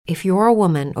If you're a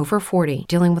woman over 40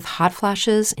 dealing with hot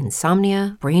flashes,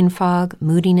 insomnia, brain fog,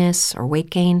 moodiness, or weight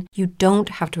gain, you don't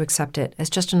have to accept it as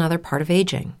just another part of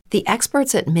aging. The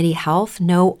experts at MIDI Health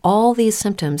know all these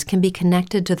symptoms can be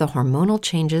connected to the hormonal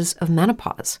changes of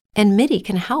menopause. And MIDI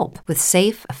can help with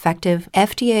safe, effective,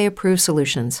 FDA-approved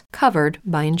solutions covered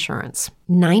by insurance.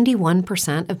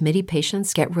 91% of MIDI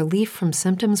patients get relief from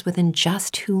symptoms within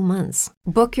just 2 months.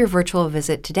 Book your virtual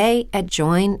visit today at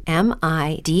joinmidi.com.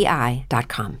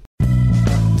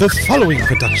 The following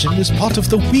production is part of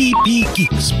the We Be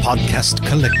Geeks podcast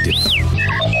collective.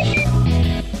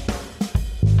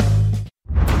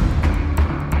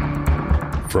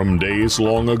 From days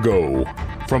long ago,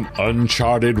 from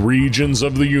uncharted regions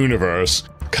of the universe,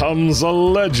 comes a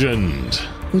legend.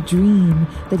 The dream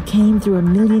that came through a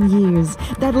million years,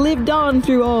 that lived on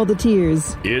through all the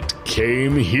tears. It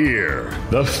came here,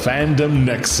 the Fandom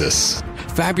Nexus.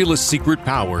 Fabulous secret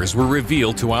powers were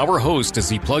revealed to our host as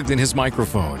he plugged in his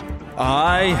microphone.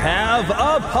 I have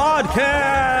a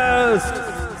podcast!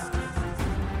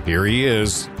 Here he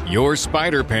is, your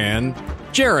Spider-Pan,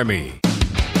 Jeremy.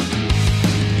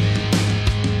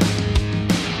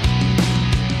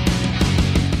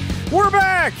 We're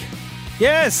back!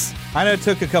 Yes! I know it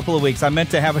took a couple of weeks. I meant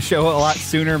to have a show a lot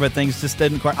sooner, but things just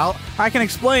didn't quite... I can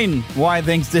explain why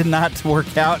things did not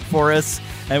work out for us,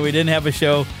 and we didn't have a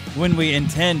show when we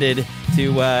intended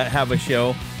to have a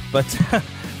show, but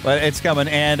but it's coming.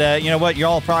 And you know what? You're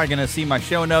all probably going to see my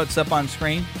show notes up on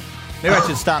screen. Maybe I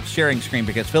should stop sharing screen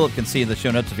because Philip can see the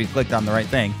show notes if he clicked on the right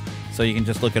thing, so you can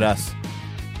just look at us.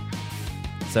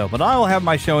 So, but I will have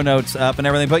my show notes up and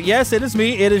everything. But yes, it is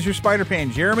me. It is your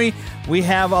Spider-Pan, Jeremy. We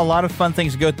have a lot of fun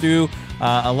things to go through.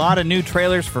 A lot of new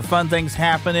trailers for fun things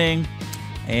happening.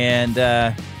 And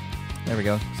there we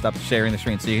go. Stop sharing the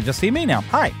screen so you can just see me now.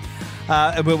 Hi.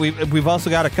 But we've also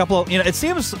got a couple of, it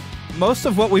seems most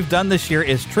of what we've done this year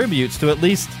is tributes to at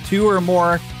least 2 or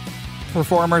more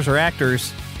performers or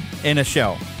actors in a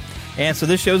show. And so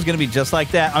this show is going to be just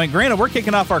like that. I mean, granted, we're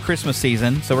kicking off our Christmas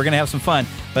season, so we're going to have some fun.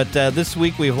 But this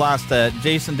week we've lost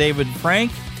Jason David Frank,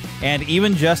 and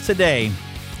even just today,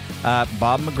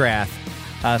 Bob McGrath.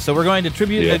 So we're going to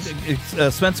tribute,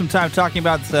 spend some time talking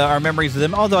about our memories of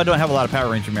them, although I don't have a lot of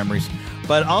Power Ranger memories.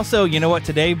 But also, you know what,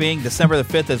 today being December the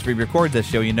 5th as we record this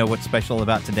show, you know what's special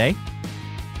about today?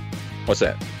 What's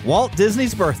that? Walt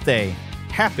Disney's birthday.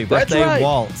 Happy birthday, That's right.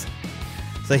 Walt.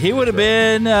 So he would have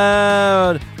been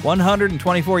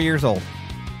 124 years old.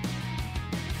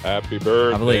 Happy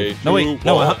birthday, I believe. No, wait.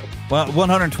 No,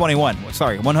 121.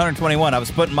 Sorry, 121. I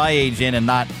was putting my age in and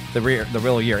not the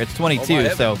real year. It's 22,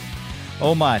 so...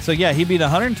 Oh, my. So, yeah, he'd be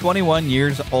 121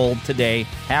 years old today.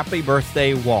 Happy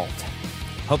birthday, Walt.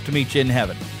 Hope to meet you in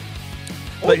heaven.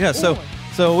 But, yeah, so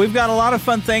we've got a lot of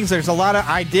fun things. There's a lot of...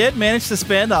 I did manage to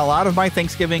spend a lot of my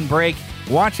Thanksgiving break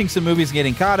watching some movies,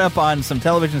 getting caught up on some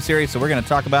television series, so we're going to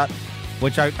talk about,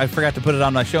 which I forgot to put it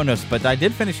on my show notes, but I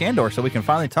did finish Andor, so we can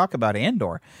finally talk about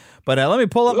Andor. But let me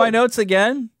pull up my notes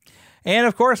again. And,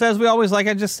 of course, as we always, like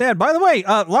I just said, by the way,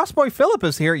 Lost Boy Philip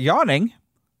is here yawning.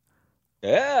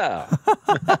 Yeah.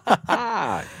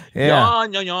 Yeah.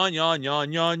 Yawn, yawn, yawn,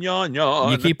 yawn, yawn, yawn,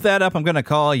 yawn. You keep that up, I'm going to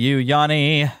call you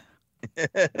Yanni.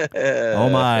 Oh,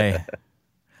 my.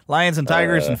 Lions and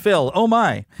Tigers and Phil. Oh,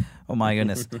 my. Oh, my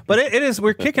goodness. But it is,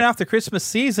 we're kicking off the Christmas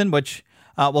season, which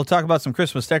we'll talk about some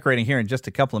Christmas decorating here in just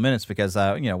a couple of minutes because,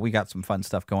 we got some fun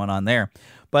stuff going on there.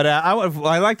 But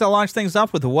I like to launch things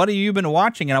off with what have you been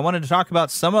watching? And I wanted to talk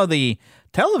about some of the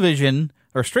television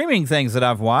or streaming things that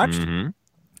I've watched. Mm-hmm.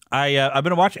 I've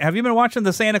been watching. Have you been watching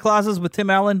The Santa Clauses with Tim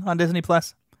Allen on Disney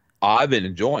Plus? I've been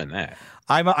enjoying that.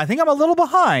 I think I'm a little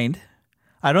behind.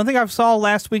 I don't think I saw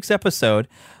last week's episode,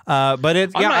 but I've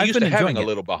been enjoying it. A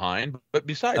little behind, but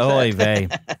besides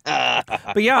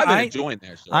but yeah, I've been enjoying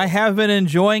that show. I have been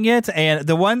enjoying it, and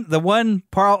the one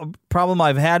problem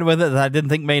I've had with it that I didn't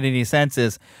think made any sense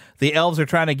is the elves are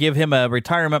trying to give him a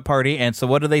retirement party, and so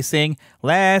what do they sing?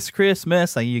 Last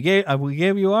Christmas, we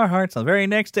gave you our hearts. The very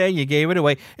next day, you gave it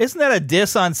away. Isn't that a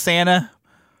diss on Santa?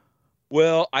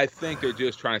 Well, I think they're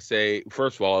just trying to say,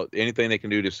 first of all, anything they can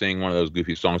do to sing one of those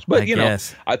goofy songs. But, I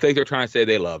think they're trying to say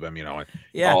they love him, and all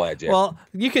that jazz. Well,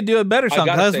 you could do a better song,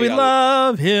 because we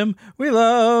love him, we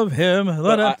love him.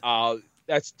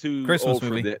 That's too Christmas old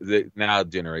movie. for the now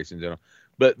generations.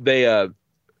 But they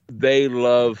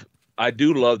love, I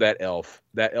do love that elf.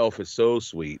 That elf is so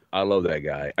sweet. I love that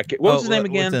guy. What was his name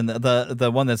again?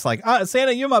 The one that's like,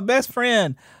 Santa, you're my best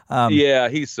friend. Yeah,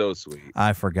 he's so sweet.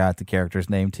 I forgot the character's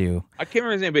name too. I can't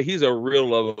remember his name, but he's a real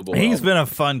lovable. He's elf. been a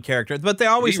fun character, but they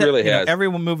always every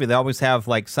one movie they always have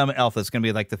like some elf that's going to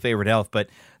be like the favorite elf, but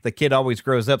the kid always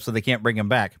grows up, so they can't bring him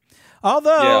back.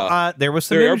 Although there was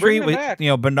some imagery with,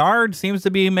 Bernard seems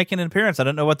to be making an appearance. I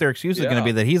don't know what their excuse is going to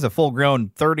be that he's a full-grown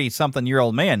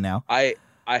 30-something-year-old man now.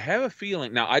 I have a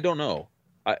feeling now. I don't know.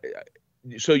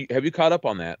 So have you caught up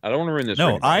on that? I don't want to ruin this.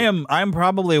 No, I'm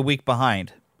probably a week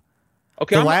behind.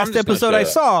 Okay, the last episode I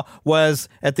saw was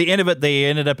at the end of it. They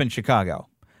ended up in Chicago,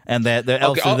 and the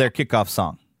elves is their kickoff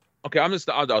song. Okay, I'll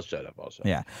shut up. Also,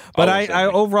 yeah, but I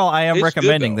overall I am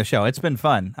recommending the show. It's been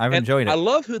fun. I've enjoyed it. I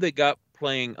love who they got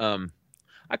playing.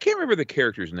 I can't remember the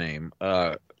character's name.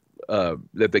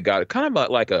 That they got kind of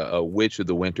like a witch of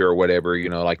the winter or whatever,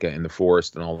 like in the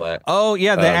forest and all that. Oh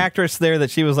yeah, the actress there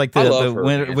that she was like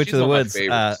the witch of the woods.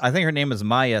 I think her name is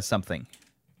Maya something.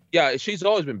 Yeah, she's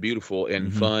always been beautiful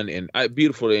and fun and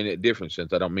beautiful in a different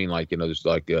sense. I don't mean like just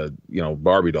like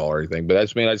Barbie doll or anything, but I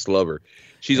just love her.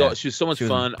 She's so much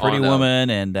fun. Pretty Woman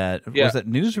and was it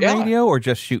News Radio or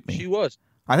Just Shoot Me? She was.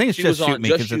 I think it's Just Shoot Me.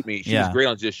 Just Shoot Me. She was great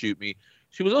on Just Shoot Me.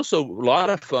 She was also a lot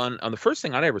of fun on the first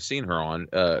thing I'd ever seen her on,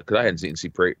 because I hadn't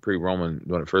seen Pretty Woman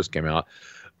when it first came out,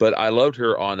 but I loved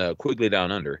her on Quigley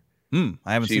Down Under. I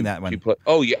haven't seen that one.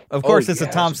 Of course, it's a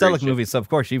Tom Selleck movie, so of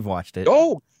course you've watched it.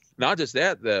 Oh, not just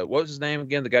that. What was his name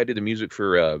again? The guy who did the music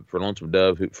for Lonesome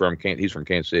Dove. He's from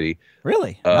Kansas City.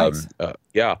 Really? Nice.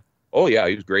 Yeah. Oh yeah,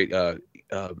 he was great. Can't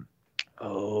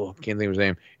think of his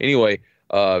name. Anyway,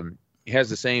 he has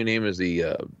the same name as the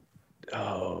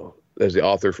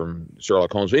author from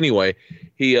Sherlock Holmes. Anyway,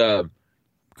 he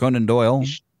Conan Doyle.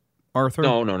 Arthur?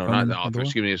 No, not the author.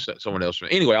 Excuse me, someone else.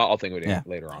 Anyway, I'll think of it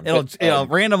later on. It'll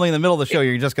randomly in the middle of the show,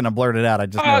 you're just going to blurt it out. I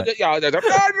just know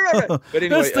it. But anyway,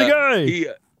 that's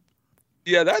the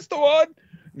guy. That's the one.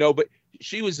 No, but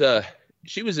she was in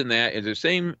that, and the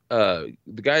same guy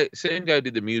who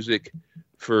did the music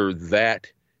for that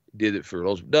did it for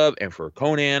Lonesome Dove and for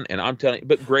Conan, and I'm telling you,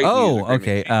 but great. Oh,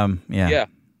 music, okay. Yeah.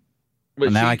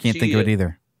 But now I can't think of it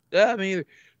either. Yeah, me either.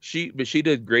 She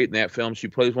did great in that film. She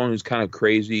plays one who's kind of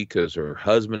crazy because her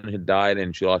husband had died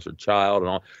and she lost her child and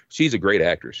all. She's a great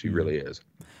actress. She really is.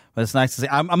 But it's nice to see.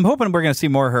 I'm hoping we're going to see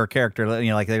more of her character.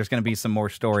 Like there's going to be some more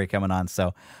story coming on.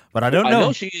 So, but I don't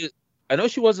know. I know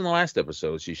she was in the last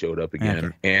episode. She showed up again,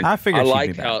 okay. And I figured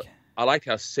I liked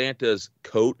how Santa's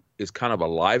coat is kind of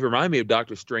alive. It reminded me of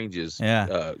Doctor Strange's.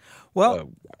 Yeah.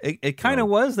 It kind of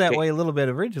was that way a little bit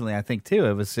originally, I think,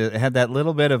 too. It had that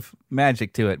little bit of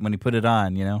magic to it when he put it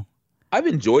on, I've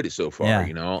enjoyed it so far,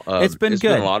 It's been good. It's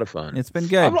been a lot of fun. It's been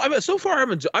good. So far,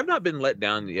 I've not been let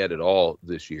down yet at all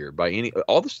this year by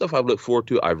all the stuff I've looked forward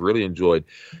to. I've really enjoyed.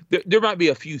 There might be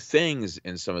a few things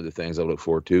in some of the things I look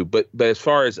forward to, but as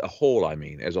far as a whole,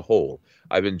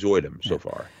 I've enjoyed them so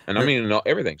far. And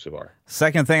everything so far.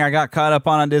 Second thing I got caught up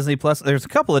on Disney Plus, there's a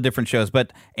couple of different shows,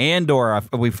 but Andor,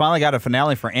 we finally got a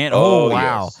finale for Andor. Oh,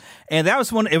 wow. Yes. And that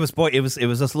was one, it was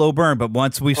a slow burn, but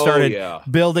once we started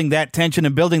building that tension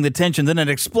and building the tension, then it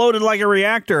exploded like a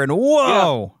reactor, and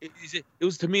whoa. Yeah. It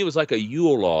was, to me, it was like a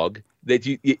Yule log that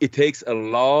it takes a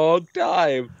long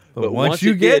time. But once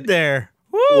you get there.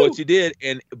 Woo! What you did,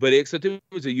 except it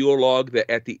was a Yule log that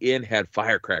at the end had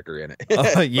firecracker in it.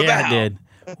 Oh yeah, it did.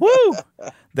 Woo!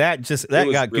 That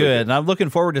got really good, and I'm looking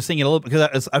forward to seeing it a little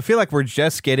because I feel like we're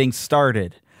just getting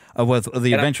started with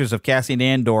the adventures of Cassian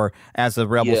Andor as a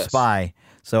rebel spy.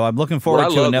 So I'm looking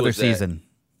forward to another season.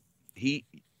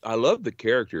 I love the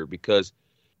character because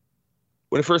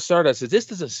when it first started, I said this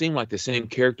doesn't seem like the same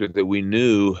character that we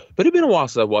knew. But it'd been a while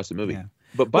since I watched the movie. Yeah.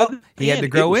 But he had to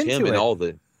grow into him it. And all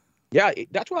the. Yeah,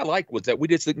 that's what I liked was that we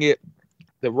just didn't get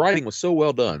the writing was so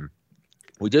well done.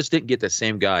 We just didn't get the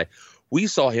same guy. We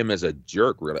saw him as a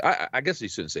jerk, really. I guess he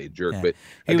shouldn't say jerk, but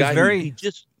he was very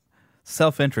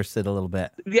self-interested a little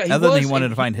bit. Yeah, other than he wanted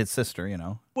to find his sister,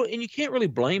 Well, and you can't really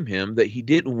blame him that he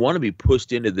didn't want to be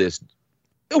pushed into this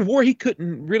war he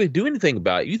couldn't really do anything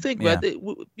about. You think about it,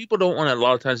 people don't want to a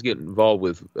lot of times get involved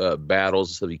with battles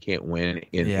and stuff you can't win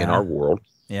in our world.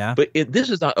 Yeah, but this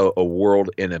is not a world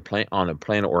on a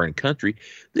planet or in a country.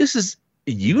 This is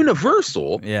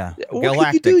universal. Yeah, what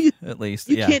galactic can you do? At least.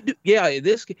 You can't do. Yeah,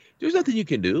 there's nothing you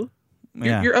can do.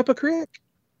 You're up a creek.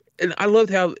 And I loved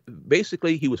how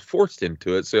basically he was forced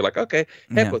into it. So you're like, okay,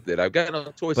 heck with it. I've got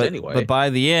no choice anyway. But by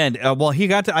the end, he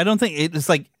got to. I don't think it's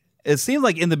like it seemed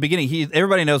like in the beginning,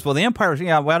 everybody knows, well, the Empire,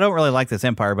 I don't really like this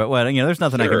Empire, but there's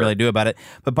nothing I can really do about it.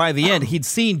 But by the end, he'd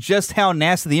seen just how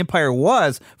nasty the Empire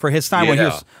was for his time when he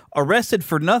was arrested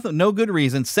for no good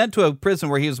reason, sent to a prison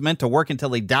where he was meant to work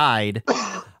until he died.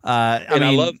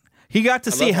 He got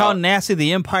to see how nasty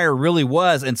the Empire really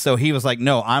was, and so he was like,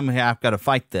 no, I've got to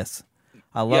fight this.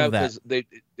 I love that. Because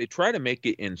they try to make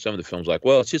it in some of the films like,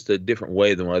 well, it's just a different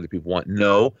way than what other people want.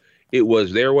 No, it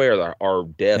was their way or our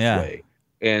death way.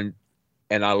 And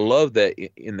I love that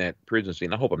in that prison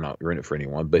scene. I hope I'm not ruining it for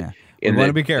anyone, but we want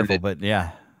to be careful. But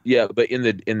but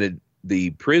in the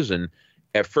prison,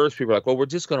 at first people are like, well, we're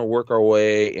just going to work our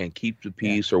way and keep the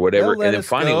peace or whatever, and then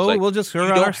finally it's like, we'll just hear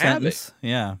our sentence.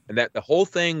 Yeah, and that the whole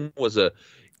thing was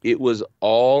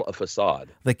all a facade.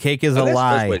 The cake is a lie. That's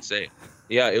the best way to say it.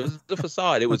 Yeah, it was a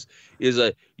facade. You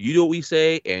do what we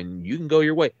say and you can go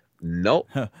your way. Nope,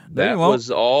 that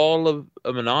was all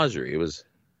a menagerie. It was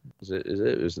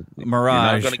Mirage. You're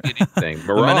not going to get anything.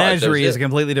 Mirage. A menagerie is a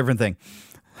completely different thing.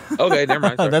 Okay, never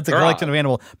mind. That's a collection of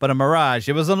animals, but a mirage.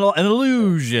 It was an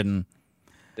illusion.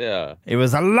 Yeah, it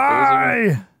was a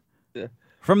lie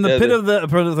from the pit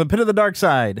of the dark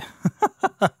side.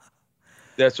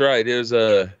 That's right. It was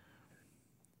a.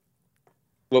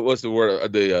 What's the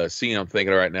word? The scene I'm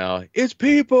thinking of right now. It's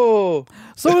people.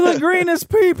 Soylent Green is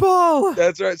people.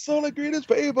 That's right. Soylent Green is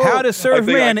people. How to Serve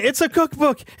Man. It's a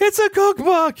cookbook. It's a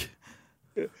cookbook.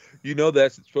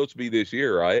 That's supposed to be this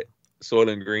year, right?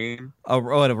 Soylent Green. A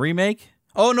remake?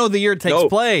 Oh, no, the year it takes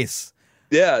place.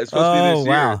 Yeah, it's supposed to be this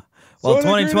year. Wow. Well,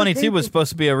 2022 was supposed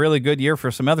to be a really good year for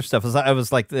some other stuff. I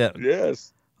was like,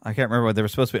 yes. I can't remember what they were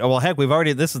supposed to be. Oh, well, heck,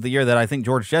 this is the year that I think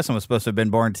George Jetson was supposed to have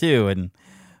been born, too, and...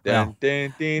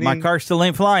 my car still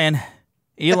ain't flying.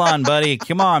 Elon, buddy,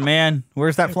 come on, man.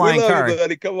 Where's that flying car?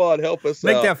 Buddy. Come on, help us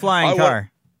Make out. that flying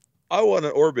car. I want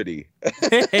an Orbity.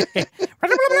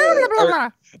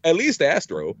 At least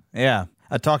Astro. Yeah,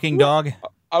 a talking dog.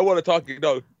 I want a talking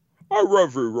dog. I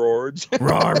love you, Rory.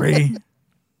 Rory.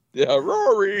 Yeah,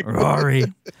 Rory. Rory.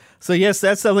 So, yes,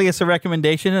 that's definitely a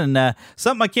recommendation, and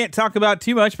something I can't talk about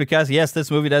too much because, yes, this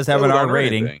movie does have an R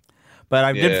rating. But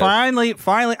I did finally,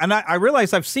 and I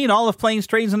realized I've seen all of Planes,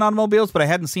 Trains, and Automobiles, but I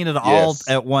hadn't seen it all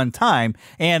at one time.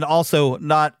 And also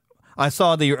I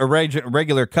saw the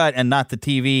regular cut and not the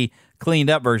TV cleaned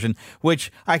up version, which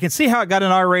I can see how it got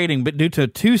an R rating, but due to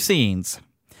two scenes.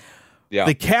 Yeah.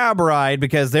 The cab ride,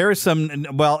 because there is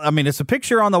it's a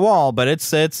picture on the wall, but it's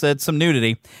some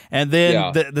nudity. And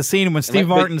then the scene when Steve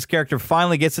Martin's character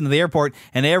finally gets into the airport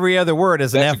and every other word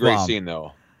is an F-bomb. That's a great scene,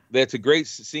 though. That's a great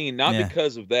scene, not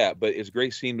because of that, but it's a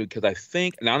great scene because I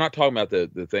think, now I'm not talking about the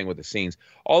thing with the scenes,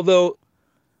 although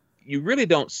you really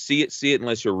don't see it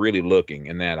unless you're really looking,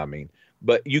 and that I mean.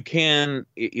 But you can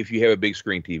if you have a big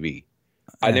screen TV.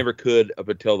 I never could up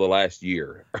until the last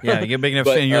year. Yeah, you get big enough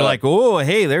screen, you're like, oh,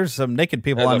 hey, there's some naked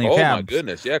people on the cab. Oh, my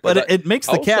goodness, yeah. But it makes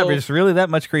the cab just really that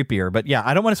much creepier. But yeah,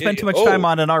 I don't want to spend too much time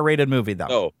on an R-rated movie,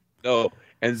 though. No.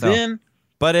 And then...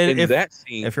 But that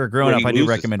scene, if you're growing up, I do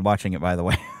recommend watching it, by the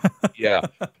way. Yeah.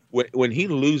 When he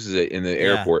loses it in the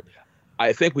airport,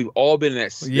 I think we've all been in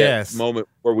that moment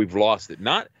where we've lost it.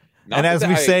 Not and as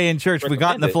we say in church, we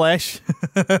got in the flesh.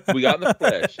 We got in the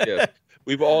flesh, yes.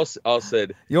 We've all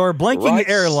said, "You're blinking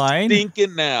airline.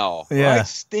 Stinking now. Yeah. Right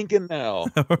stinking now."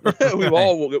 We've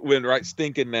all went right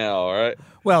stinking now, all right?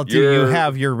 Well, do you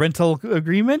have your rental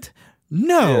agreement?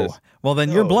 No. Yes. Well,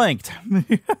 then you're blanked.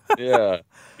 Yeah.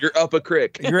 You're up a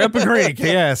creek.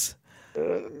 Yes.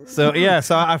 So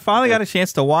I finally got a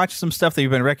chance to watch some stuff that you've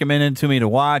been recommending to me to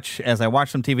watch as I watch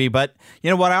some TV. But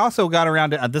you know what? I also got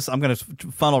around to this. I'm going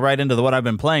to funnel right into what I've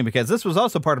been playing because this was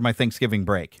also part of my Thanksgiving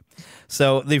break.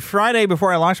 So the Friday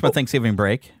before I launched my Thanksgiving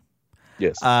break,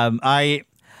 yes,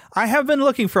 I have been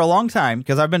looking for a long time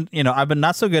because I've been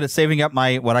not so good at saving up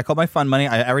my what I call my fun money.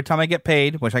 Every time I get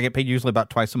paid, which I get paid usually about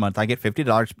twice a month, I get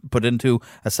 $50 put into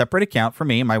a separate account for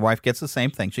me. My wife gets the same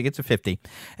thing; she gets a $50,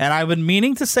 and I've been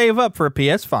meaning to save up for a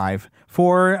PS5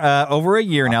 for over a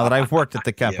year now that I've worked at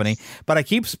the company. Yes. But I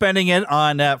keep spending it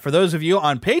on. For those of you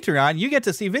on Patreon, you get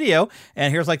to see video,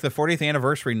 and here's like the 40th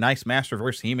anniversary nice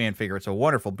Masterverse He-Man figure. It's a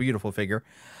wonderful, beautiful figure.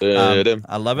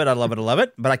 I love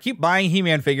it. But I keep buying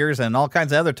He-Man figures and all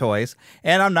kinds of other toys,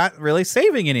 and I'm not really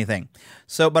saving anything.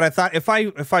 So, but I thought if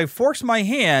I force my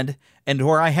hand and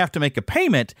where I have to make a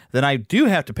payment, then I do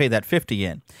have to pay that $50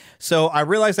 in. So I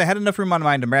realized I had enough room on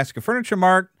my Nebraska Furniture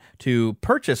Mart to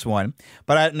purchase one,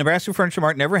 but Nebraska Furniture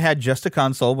Mart never had just a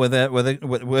console with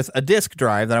a disc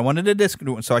drive that I wanted a disc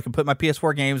so I could put my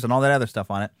PS4 games and all that other stuff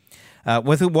on it.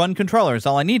 With one controller is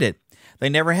all I needed. they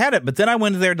never had it. But then I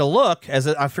went there to look,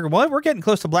 I figured, well, we're getting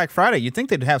close to Black Friday. You'd think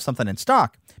they'd have something in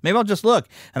stock. Maybe I'll just look.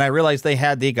 And I realized they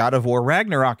had the God of War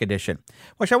Ragnarok edition,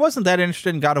 which I wasn't that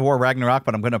interested in God of War Ragnarok,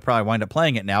 but I'm going to probably wind up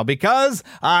playing it now because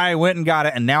I went and got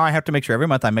it. And now I have to make sure every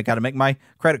month I got to make my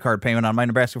credit card payment on my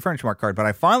Nebraska Furniture Mart card. But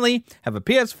I finally have a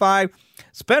PS5,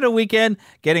 spent a weekend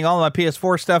getting all of my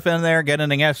PS4 stuff in there,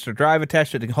 getting an extra drive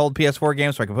attached to hold PS4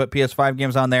 games so I can put PS5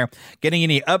 games on there, getting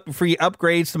any free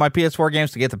upgrades to my PS4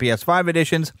 games to get the PS5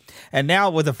 editions. And now,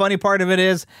 what the funny part of it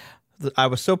is, I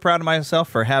was so proud of myself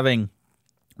for having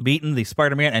beaten the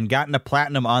Spider-Man and gotten a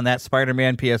platinum on that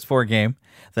Spider-Man PS4 game,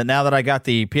 that now that I got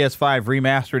the PS5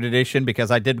 remastered edition,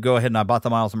 because I did go ahead and I bought the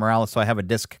Miles Morales, so I have a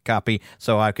disc copy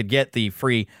so I could get the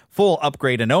free full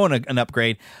upgrade and own an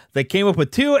upgrade, they came up with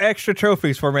 2 extra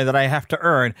trophies for me that I have to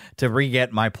earn to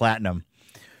re-get my platinum.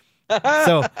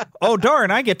 So, oh darn,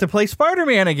 I get to play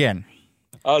Spider-Man again.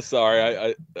 Oh,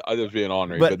 sorry, I was being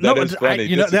ornery, but that is funny.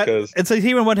 Because it's like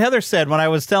even what Heather said when I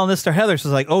was telling this to Heather.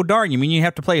 She's like, "Oh darn, you mean you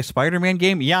have to play a Spider-Man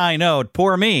game?" Yeah, I know,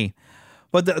 poor me.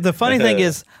 But the funny thing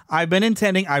is, I've been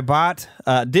intending. I bought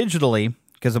digitally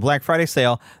because of Black Friday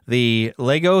sale the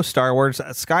Lego Star Wars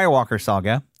Skywalker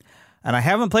Saga, and I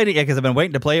haven't played it yet because I've been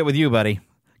waiting to play it with you, buddy.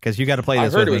 Because you got to play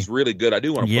this. I heard with it was really good. I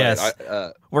do want to play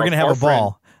it. We're gonna have a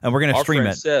ball, and we're gonna stream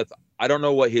it. Seth, I don't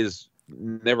know what his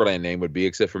Neverland name would be,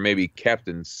 except for maybe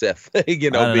Captain Seth.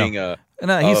 being a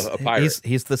pirate.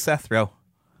 He's the Sethro.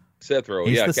 Sethro,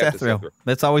 he's yeah, the Captain Sethro.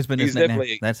 That's always been his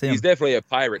nickname. That's him. He's definitely a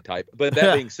pirate type. But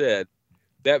that being said,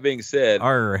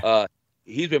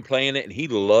 he's been playing it and he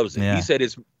loves it. Yeah. He said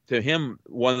it's to him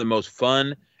one of the most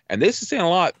fun. And this is saying a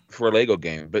lot for a Lego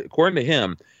game, but according to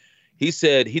him, he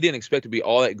said he didn't expect to be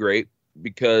all that great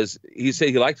because he said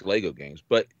he likes Lego games,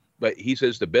 but he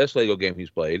says the best Lego game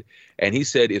he's played, and he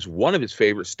said it's one of his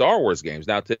favorite Star Wars games.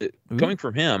 Now, coming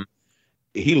from him,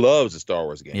 he loves the Star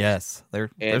Wars games. Yes, there's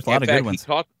a lot of good ones.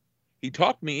 He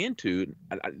talked me into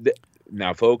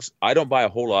now, folks. I don't buy a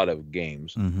whole lot of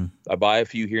games. Mm-hmm. I buy a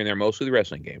few here and there, mostly the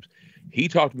wrestling games. He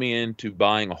talked me into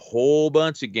buying a whole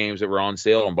bunch of games that were on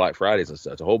sale on Black Fridays and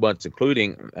such. A whole bunch,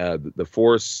 including the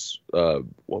Force. What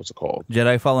was it called?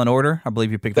 Jedi Fallen Order. I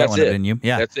believe you picked that one up, didn't you?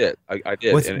 Yeah, that's it. I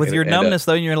did. With your numbness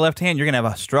though in your left hand, you're gonna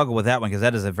have a struggle with that one because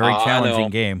that is a very challenging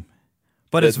game.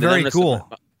 But it's very cool.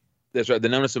 That's right. The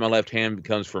numbness in my left hand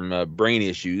comes from brain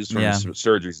issues, from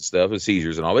surgeries and stuff, and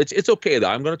seizures and all. It's okay though.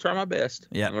 I'm going to try my best.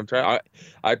 Yeah, I'm going to try.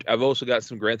 I've also got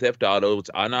some Grand Theft Auto.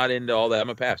 I'm not into all that. I'm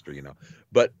a pastor,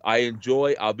 but I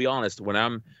enjoy. I'll be honest. When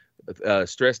I'm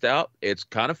stressed out, it's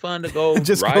kind of fun to go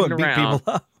just riding go and around. Beat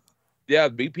people up. Yeah,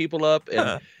 beat people up,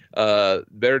 and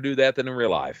better do that than in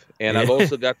real life. And I've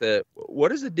also got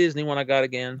what is the Disney one I got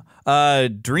again?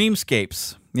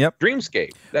 Dreamscapes. Yep,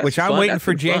 Dreamscape. Which I'm waiting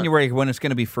for January when it's going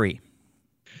to be free.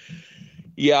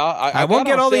 Yeah, I won't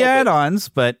get all the add-ons,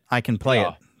 but I can play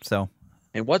it. So,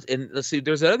 and let's see,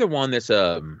 there's another one that's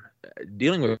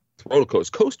dealing with roller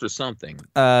coaster something.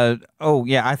 I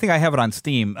think I have it on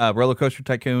Steam. Roller Coaster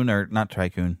Tycoon or not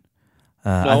Tycoon?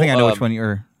 I think I know which one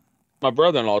you're. My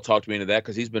brother-in-law talked me into that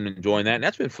because he's been enjoying that, and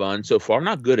that's been fun so far. I'm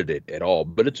not good at it at all,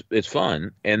 but it's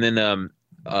fun. And then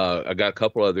I got a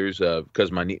couple others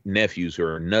because my nephews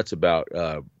are nuts about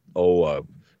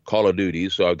Call of Duty,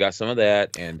 so I got some of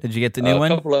that. And did you get the new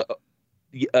one? A couple of,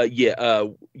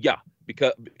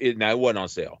 because it wasn't on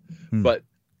sale, but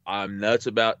I'm nuts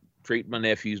about treating my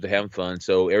nephews to having fun.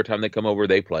 So every time they come over,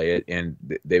 they play it, and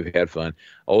they've had fun.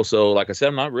 Also, like I said,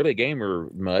 I'm not really a gamer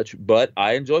much, but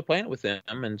I enjoy playing it with them,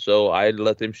 and so I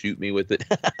let them shoot me with it.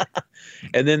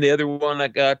 And then the other one I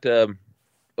got.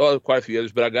 Quite a few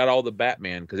others, but I got all the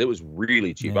Batman because it was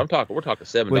really cheap. Yeah. We're talking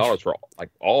 $7 for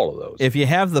all of those. If you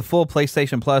have the full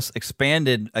PlayStation Plus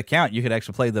expanded account, you could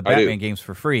actually play the Batman games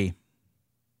for free.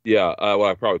 Yeah,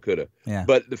 I probably could have. Yeah.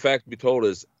 But the fact to be told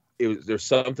is, there's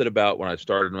something about when I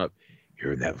started him up,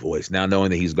 hearing that voice now, knowing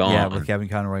that he's gone. Yeah, with Kevin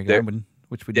Conroy,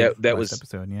 which we did last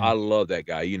episode. Yeah. I love that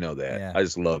guy. You know that. Yeah. I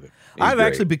just love him. I've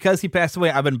actually, because he passed away,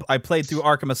 I played through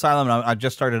Arkham Asylum, and I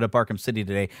just started up Arkham City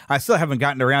today. I still haven't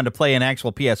gotten around to playing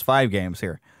actual PS5 games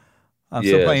here. I'm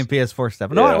still playing PS4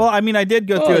 stuff. No, well, I mean, I did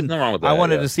go through, and I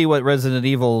wanted to see what Resident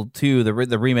Evil 2, the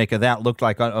remake of that, looked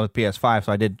like on PS5,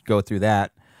 so I did go through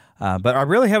that. But I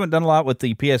really haven't done a lot with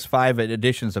the PS5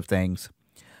 editions of things.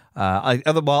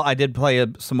 I did play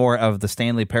some more of the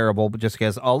Stanley Parable, but just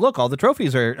because, all the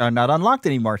trophies are not unlocked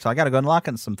anymore, so I got to go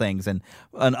unlocking some things and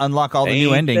unlock all the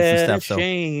new endings and stuff. So,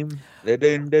 shame. I'm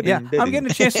getting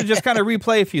a chance to just kind of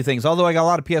replay a few things, although I got a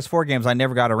lot of PS4 games I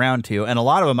never got around to, and a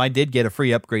lot of them I did get a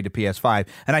free upgrade to PS5.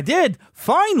 And I did,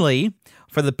 finally,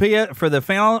 for the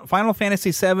Final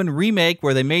Fantasy VII remake,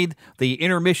 where they made the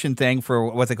intermission thing for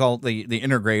what they call the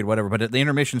intergrade, whatever, but the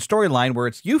intermission storyline where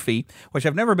it's Yuffie, which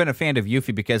I've never been a fan of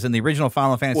Yuffie because in the original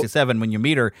Final Fantasy VII, when you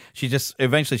meet her, she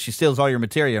eventually steals all your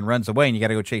materia and runs away, and you got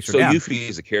to go chase her down. So Yuffie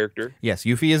is a character? Yes,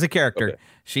 Yuffie is a character. Okay.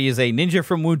 She is a ninja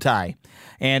from Wutai.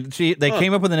 And they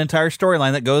came up with an entire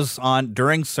storyline that goes on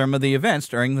during some of the events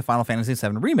during the Final Fantasy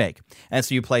VII remake. And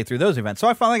so you play through those events. So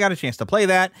I finally got a chance to play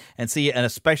that and see a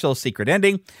special secret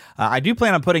ending. I do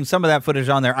plan on putting some of that footage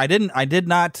on there. I did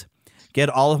not get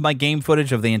all of my game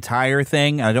footage of the entire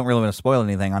thing. I don't really want to spoil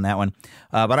anything on that one.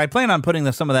 But I plan on putting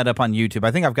some of that up on YouTube.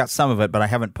 I think I've got some of it, but I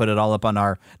haven't put it all up on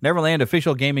our Neverland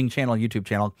Official Gaming Channel YouTube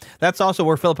channel. That's also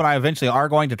where Philip and I eventually are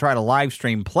going to try to live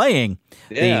stream playing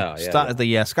the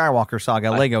Skywalker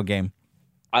Saga Lego game.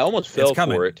 I almost fell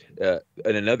for it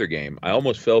in another game. I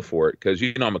almost fell for it because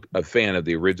I'm a fan of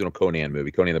the original Conan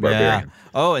movie, Conan the Barbarian. Yeah.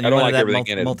 Oh, and I you don't wanted like that everything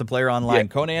in it. multiplayer online,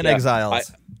 Conan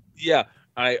Exiles.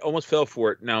 I almost fell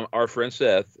for it. Now, our friend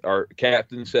Seth, our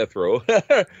Captain Sethro,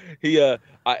 he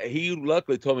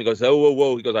luckily told me, he goes, oh,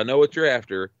 whoa. He goes, I know what you're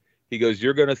after. He goes,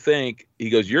 you're thinking of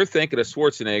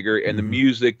Schwarzenegger and the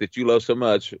music that you love so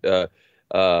much.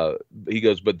 He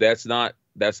goes, but that's not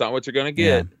what you're going to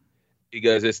get. Yeah. He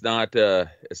goes, it's not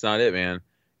it, man.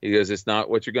 He goes, it's not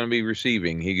what you're going to be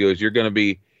receiving. He goes, you're going to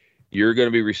be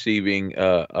receiving,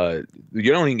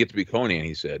 you don't even get to be Conan,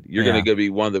 he said. You're going to go be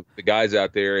one of the guys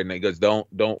out there, and he goes, don't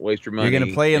waste your money. You're going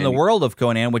to play in the world of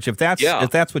Conan, which if that's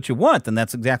what you want, then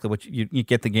that's exactly what you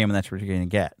get the game, and that's what you're going to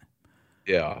get.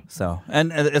 Yeah. So,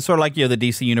 and it's sort of like, the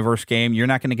DC Universe game. You're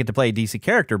not going to get to play a DC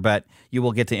character, but you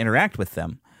will get to interact with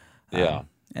them. Yeah.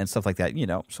 And stuff like that,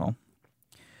 so...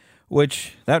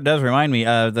 Which, that does remind me,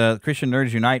 the Christian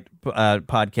Nerds Unite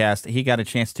podcast, he got a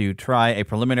chance to try a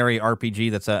preliminary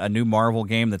RPG that's a new Marvel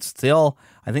game that's still,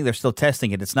 I think they're still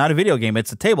testing it. It's not a video game,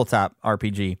 it's a tabletop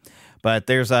RPG. But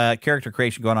there's a character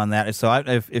creation going on that. So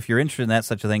if you're interested in that,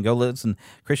 such a thing, go listen.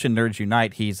 Christian Nerds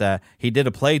Unite, he did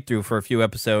a playthrough for a few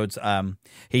episodes.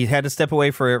 He had to step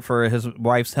away for his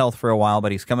wife's health for a while,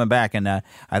 but he's coming back. And I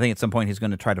think at some point he's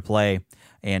going to try to play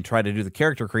and try to do the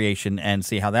character creation and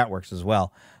see how that works as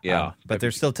well. Yeah. But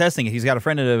they're still testing it. He's got a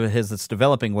friend of his that's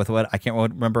developing with I can't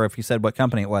remember if he said what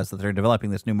company it was that they're developing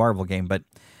this new Marvel game, but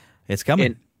it's coming.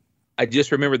 And I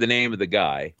just remember the name of the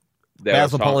guy.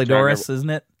 Basil Polidoris, isn't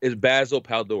it? It's Basil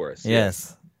Polidoris.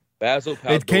 Yes. Basil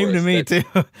Polidoris. It came to me, too.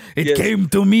 It came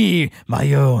to me,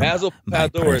 my own. Basil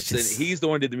Polidoris, and he's the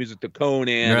one who did the music to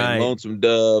Conan and Lonesome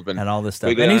Dove and all this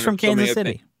stuff. And he's from Kansas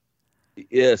City.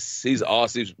 Yes, he's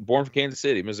awesome. He's born from Kansas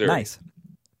City, Missouri. Nice.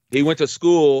 He went to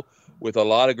school with a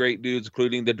lot of great dudes,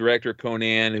 including the director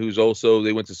Conan, who's also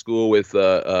they went to school with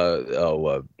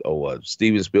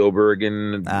Steven Spielberg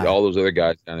and all those other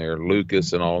guys down there,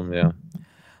 Lucas and all of them. Yeah,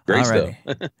 great stuff.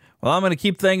 Well, I'm going to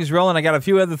keep things rolling. I got a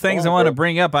few other things I want to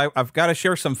bring up. I've got to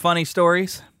share some funny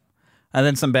stories and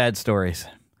then some bad stories.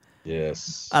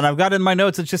 Yes. And I've got in my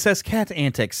notes, it just says cat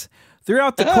antics.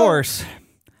 Throughout the course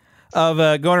of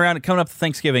going around and coming up to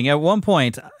Thanksgiving, at one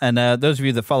point, and those of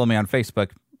you that follow me on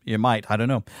Facebook, you might, I don't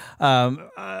know.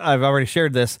 I've already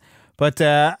shared this, but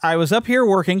I was up here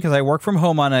working because I work from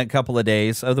home on a couple of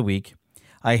days of the week.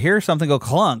 I hear something go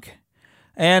clunk,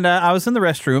 and I was in the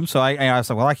restroom, so I was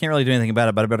like, well, I can't really do anything about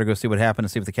it, but I better go see what happened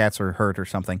and see if the cats are hurt or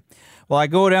something. Well, I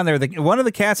go down there. One of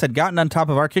the cats had gotten on top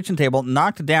of our kitchen table,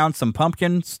 knocked down some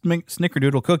pumpkin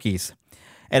snickerdoodle cookies,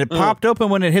 and it popped open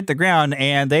when it hit the ground,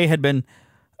 and they had been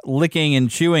licking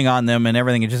and chewing on them and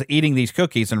everything and just eating these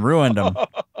cookies and ruined them.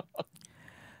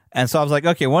 And so I was like,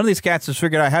 okay, one of these cats has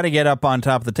figured out how to get up on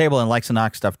top of the table and likes to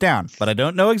knock stuff down. But I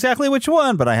don't know exactly which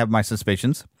one, but I have my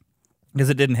suspicions because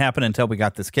it didn't happen until we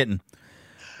got this kitten.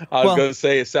 I was going to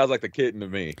say, it sounds like the kitten to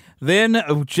me. Then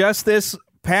just this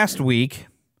past week,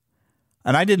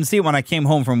 and I didn't see it when I came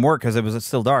home from work because it was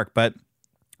still dark, but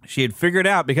she had figured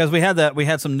out, because we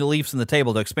had some leaves in the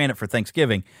table to expand it for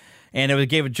Thanksgiving. And it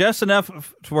gave it just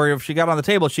enough to where if she got on the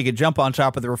table, she could jump on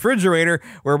top of the refrigerator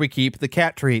where we keep the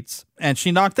cat treats. And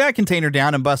she knocked that container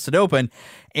down and busted open,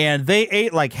 and they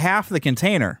ate like half the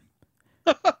container.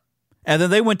 And then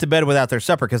they went to bed without their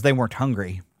supper because they weren't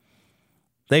hungry.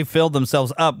 They filled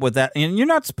themselves up with that. And you're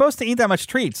not supposed to eat that much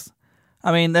treats.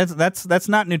 I mean, that's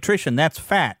not nutrition. That's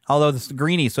fat. Although it's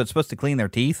greeny, so it's supposed to clean their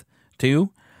teeth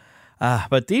too.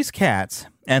 But these cats...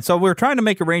 And so we were trying to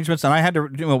make arrangements,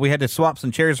 and we had to swap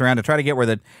some chairs around to try to get where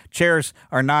the chairs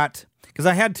are not, because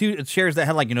I had two chairs that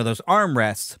had those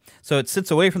armrests, so it sits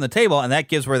away from the table, and that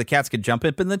gives where the cats could jump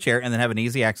up in the chair and then have an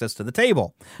easy access to the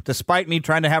table. Despite me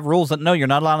trying to have rules that no, you're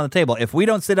not allowed on the table. If we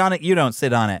don't sit on it, you don't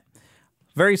sit on it.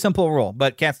 Very simple rule,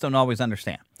 but cats don't always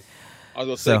understand. I was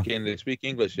going to say, can they speak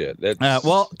English yet?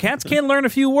 Well, cats can learn a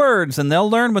few words, and they'll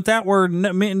learn what that word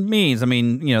means. I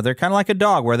mean, they're kind of like a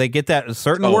dog, where they get that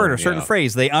certain word or certain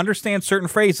phrase. They understand certain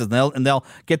phrases, and they'll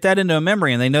get that into a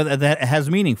memory, and they know that has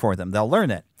meaning for them. They'll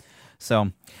learn it.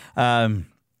 So,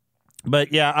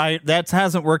 but yeah, that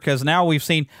hasn't worked because now we've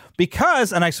seen,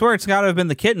 and I swear it's got to have been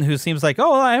the kitten who seems like,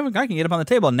 oh, I can get up on the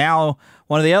table. And now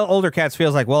one of the older cats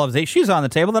feels like, well, if she's on the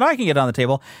table, then I can get on the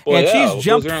table. Well, and she's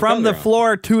jumped from the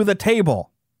floor to the table.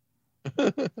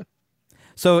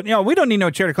 So, we don't need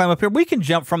no chair to climb up here. We can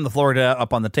jump from the floor to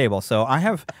up on the table. So I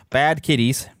have bad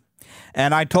kitties.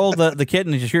 And I told the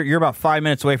kitten, you're about 5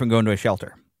 minutes away from going to a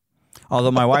shelter.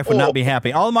 Although my wife would not be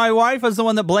happy. My wife is the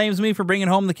one that blames me for bringing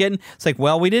home the kitten. It's like,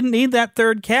 well, we didn't need that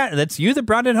third cat. That's you that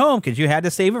brought it home because you had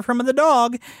to save it from the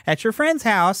dog at your friend's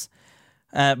house.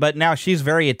 But now she's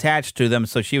very attached to them,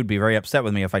 so she would be very upset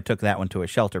with me if I took that one to a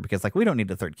shelter because, we don't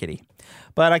need a third kitty.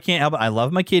 But I can't help it. I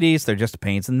love my kitties. They're just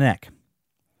pains in the neck.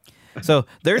 So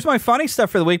there's my funny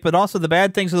stuff for the week, but also the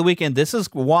bad things of the weekend. This is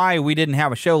why we didn't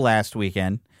have a show last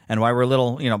weekend and why we're a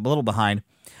little behind.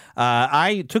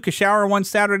 I took a shower one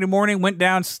Saturday morning, went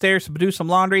downstairs to do some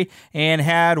laundry, and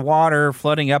had water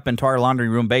flooding up into our laundry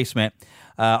room basement.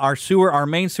 Our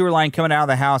main sewer line coming out of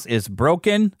the house is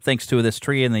broken thanks to this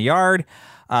tree in the yard.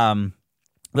 Those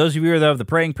of you who have the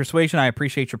praying persuasion, I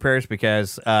appreciate your prayers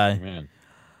because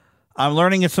I'm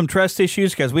learning some trust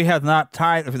issues because we have not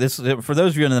tithed. For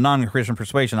those of you in the non-Christian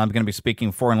persuasion, I'm going to be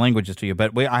speaking foreign languages to you,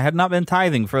 but I had not been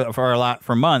tithing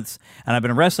for months, and I've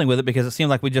been wrestling with it because it seemed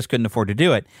like we just couldn't afford to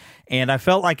do it. And I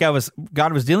felt like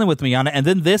God was dealing with me on it, and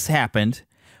then this happened.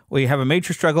 We have a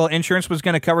major struggle. Insurance was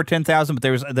going to cover $10,000, but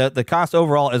there was the cost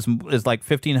overall is like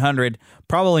 $1,500,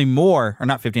 probably more, or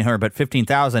not $1,500, but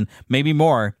 $15,000, maybe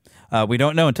more. We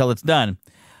don't know until it's done.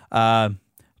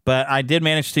 But I did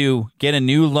manage to get a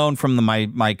new loan from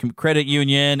my credit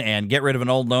union and get rid of an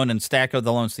old loan and stack the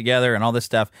loans together and all this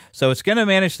stuff. So it's going to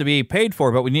manage to be paid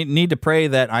for, but we need to pray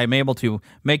that I'm able to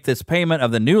make this payment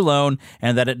of the new loan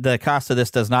and that the cost of this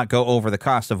does not go over the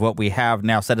cost of what we have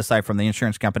now set aside from the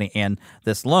insurance company and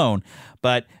this loan.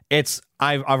 But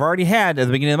I've already had at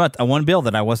the beginning of the month a one bill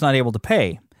that I was not able to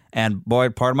pay. And boy,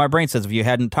 part of my brain says if you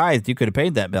hadn't tithed, you could have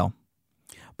paid that bill.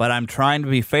 But I'm trying to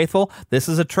be faithful. This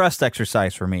is a trust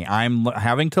exercise for me. I'm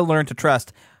having to learn to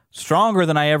trust stronger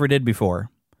than I ever did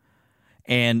before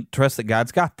and trust that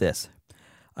God's got this.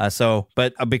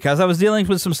 But because I was dealing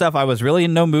with some stuff, I was really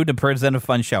in no mood to present a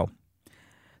fun show.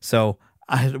 So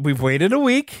we've waited a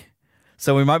week,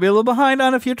 so we might be a little behind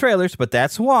on a few trailers, but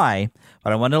that's why.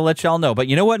 But I wanted to let y'all know. But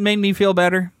you know what made me feel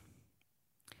better?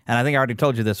 And I think I already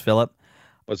told you this, Philip.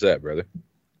 What's that, brother?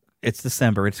 It's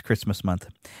December. It's Christmas month.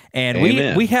 And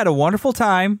Amen. we had a wonderful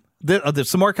time. There's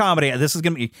some more comedy. This is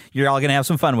going to be, you're all going to have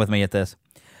some fun with me at this.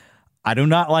 I do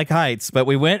not like heights, but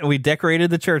we went and we decorated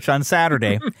the church on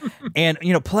Saturday. And,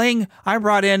 playing, I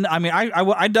brought in,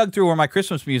 I dug through where my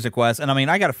Christmas music was. And,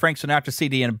 I got a Frank Sinatra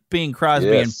CD and Bing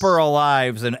Crosby and Burl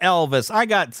Ives and Elvis. I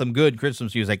got some good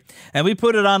Christmas music. And we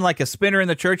put it on like a spinner in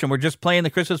the church, and we're just playing the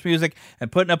Christmas music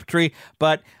and putting up a tree.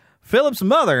 But Philip's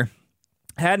mother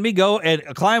had me go and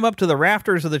climb up to the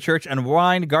rafters of the church and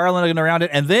wind garlanding around it.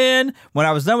 And then when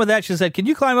I was done with that, she said, can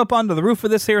you climb up onto the roof of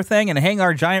this here thing and hang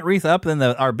our giant wreath up in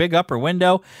our big upper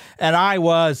window? And I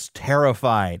was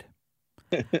terrified.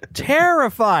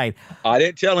 Terrified. I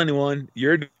didn't tell anyone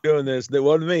you're doing this. That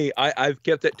wasn't me. I've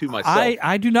kept that to myself.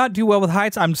 I do not do well with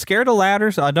heights. I'm scared of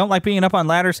ladders. I don't like being up on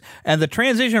ladders. And the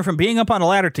transition from being up on a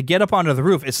ladder to get up onto the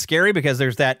roof is scary because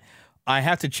there's that, I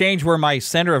have to change where my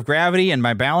center of gravity and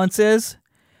my balance is.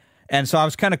 And so I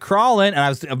was kind of crawling,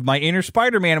 and my inner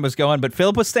Spider-Man was going, but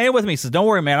Philip was staying with me. He says, don't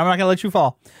worry, man, I'm not going to let you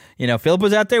fall. Philip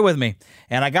was out there with me.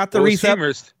 And I got the wreath up,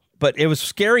 but it was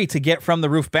scary to get from the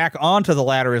roof back onto the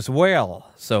ladder as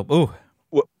well. So, ooh.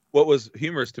 What was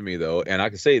humorous to me, though, and I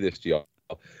can say this to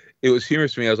y'all, it was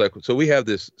humorous to me. I was like, so we have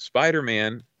this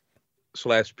Spider-Man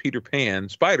 / Peter Pan,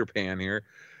 Spider-Pan here,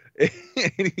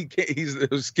 and he's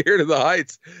scared of the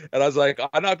heights. And I was like,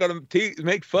 I'm not going to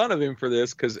make fun of him for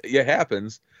this because it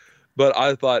happens. But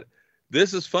I thought,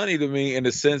 this is funny to me in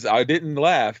a sense. I didn't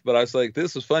laugh, but I was like,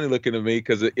 this is funny looking to me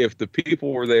because if the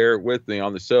people were there with me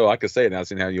on the show, I could say it now,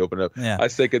 seeing how you open it up. Yeah. I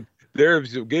was thinking,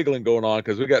 there's giggling going on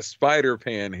because we got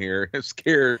Spider-Pan here.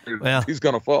 scared he's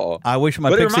going to fall. I wish my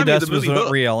pixie dust was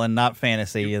real and not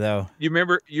fantasy, though. You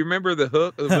remember the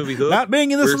Hook, the movie Hook? Not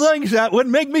being in the slingshot would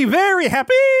make me very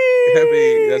happy.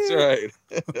 Happy, that's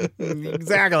right.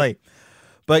 Exactly.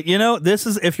 But this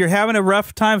is, if you're having a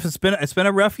rough time, it's been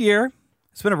a rough year.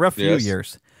 It's been a rough few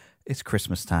years. It's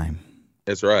Christmas time.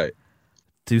 That's right.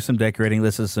 do some decorating,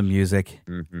 listen to some music.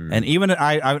 Mm-hmm. And even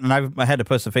I had to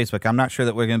post to Facebook, I'm not sure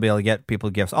that we're going to be able to get people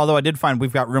gifts. Although I did find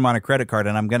we've got room on a credit card,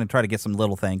 and I'm going to try to get some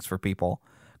little things for people.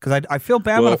 Because I feel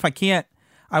bad if I can't.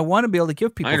 I want to be able to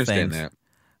give people things. I understand that.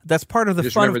 That's part of the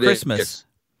fun of Christmas.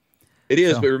 It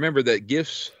is, but remember that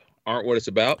gifts aren't what it's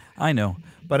about. I know,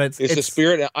 but it's the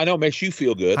spirit. I know it makes you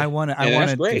feel good. I want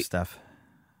to do stuff.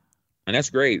 And that's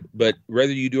great. But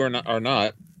whether you do or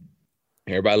not,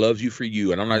 everybody loves you for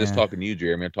you. And I'm not just talking to you,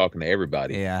 Jeremy. I'm talking to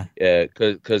everybody. Yeah.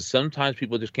 Because sometimes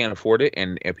people just can't afford it,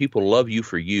 and people love you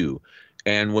for you.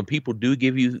 And when people do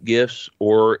give you gifts,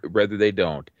 or whether they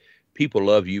don't, people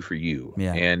love you for you.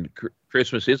 Yeah. And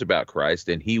Christmas is about Christ,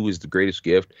 and He was the greatest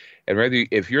gift. And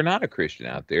if you're not a Christian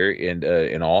out there,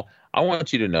 and all, I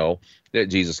want you to know that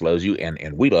Jesus loves you,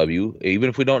 and we love you. Even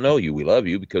if we don't know you, we love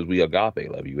you because we agape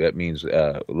love you. That means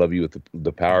love you with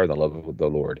the power and the love of the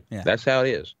Lord. Yeah. That's how it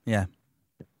is. Yeah.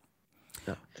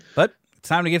 But it's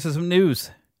time to get to some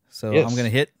news. So I'm going to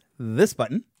hit this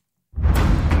button.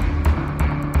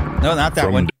 No, not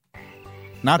that one.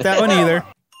 Not that one either.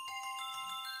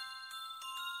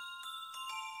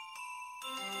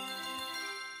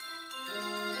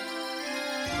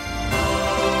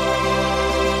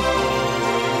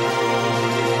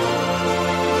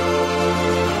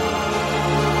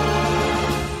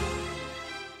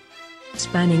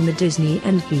 Spanning the Disney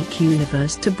and geek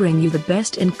universe to bring you the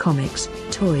best in comics,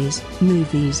 toys,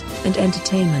 movies, and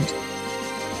entertainment.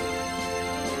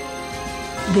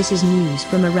 This is news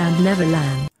from around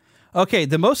Neverland. Okay,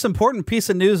 the most important piece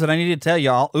of news that I need to tell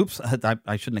y'all. Oops,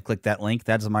 I shouldn't have clicked that link.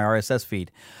 That's my RSS feed.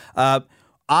 I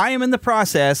am in the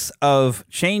process of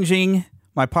changing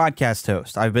my podcast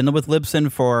host. I've been with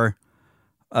Libsyn for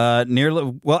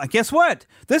guess what?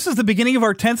 This is the beginning of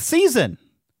our 10th season.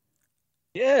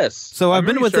 Yes. So I've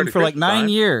been with them for like 9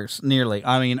 years, nearly.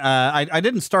 I mean, I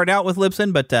didn't start out with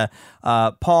Libsyn,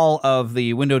 but Paul of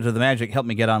the Window to the Magic helped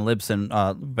me get on Libsyn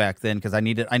back then because I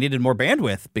needed more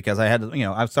bandwidth because I had,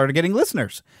 I started getting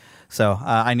listeners, so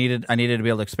I needed to be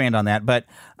able to expand on that. But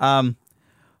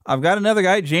I've got another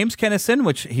guy, James Kennison,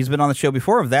 which he's been on the show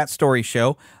before, of That Story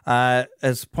Show,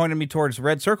 has pointed me towards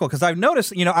Red Circle because I've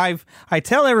noticed, I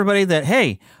tell everybody that,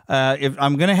 hey, if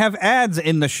I'm going to have ads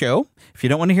in the show, if you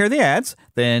don't want to hear the ads,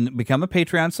 then become a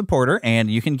Patreon supporter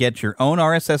and you can get your own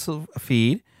RSS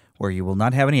feed where you will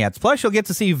not have any ads. Plus, you'll get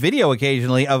to see video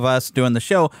occasionally of us doing the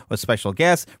show with special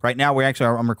guests. Right now,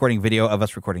 I'm recording video of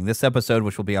us recording this episode,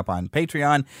 which will be up on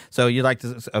Patreon. So you'd like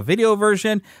a video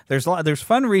version. There's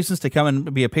fun reasons to come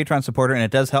and be a Patreon supporter, and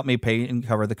it does help me pay and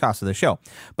cover the cost of the show.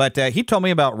 But he told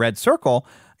me about Red Circle,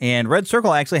 and Red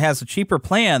Circle actually has a cheaper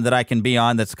plan that I can be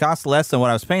on that's cost less than what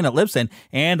I was paying at Libsyn,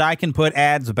 and I can put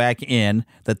ads back in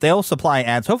that they'll supply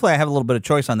ads. Hopefully I have a little bit of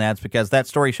choice on the ads because That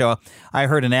Story Show, I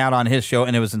heard an ad on his show,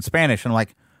 and it was in Spanish, and I'm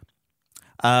like,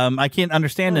 I can't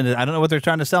understand it. I don't know what they're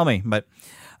trying to sell me, but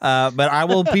I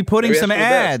will be putting some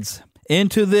ads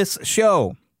into this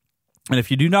show. And if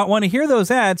you do not want to hear those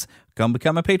ads, come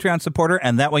become a Patreon supporter,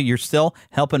 and that way you're still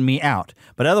helping me out.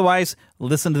 But otherwise,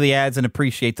 listen to the ads and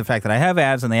appreciate the fact that I have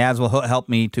ads, and the ads will help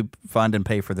me to fund and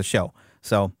pay for the show.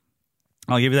 So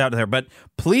I'll give you that there. But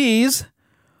please,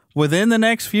 within the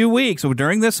next few weeks, or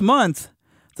during this month,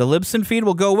 the Libsyn feed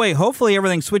will go away. Hopefully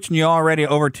everything's switching you already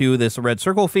over to this Red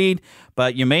Circle feed,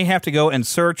 but you may have to go and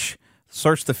search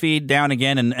the feed down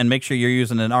again and make sure you're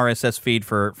using an RSS feed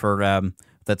for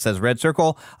that says Red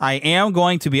Circle. I am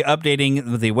going to be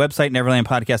updating the website,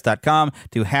 neverlandpodcast.com,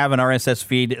 to have an RSS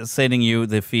feed sending you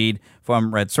the feed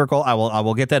from Red Circle. I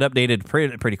will get that updated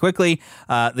pretty quickly.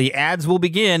 The ads will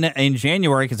begin in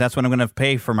January because that's when I'm going to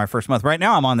pay for my first month. Right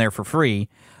now, I'm on there for free.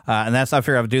 And that's not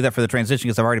fair. I would do that for the transition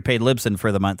because I've already paid Libsyn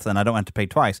for the month and I don't have to pay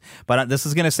twice. But this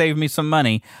is going to save me some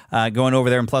money going over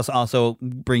there, and plus also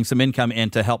bring some income in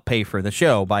to help pay for the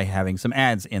show by having some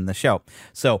ads in the show.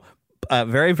 So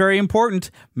very, very important.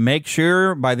 Make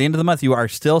sure by the end of the month you are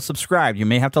still subscribed. You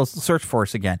may have to search for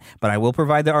us again, but I will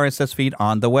provide the RSS feed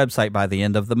on the website by the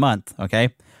end of the month, okay?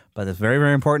 But it's very,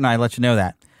 very important. I let you know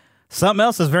that. Something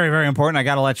else is very, very important. I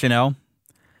got to let you know.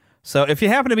 So if you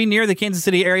happen to be near the Kansas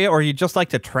City area, or you just like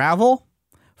to travel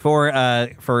for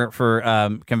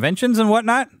conventions and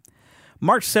whatnot,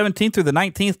 March 17th through the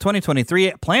 19th, 2023,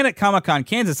 at Planet Comic-Con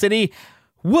Kansas City,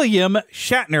 William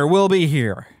Shatner will be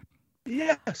here.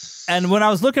 Yes. And when I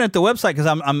was looking at the website, because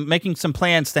I'm making some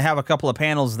plans to have a couple of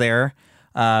panels there,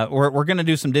 we're going to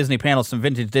do some Disney panels, some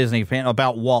vintage Disney panels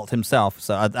about Walt himself.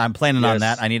 So I'm planning on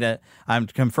that. I'm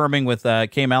confirming with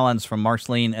Kay Mellons from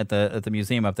Marceline at the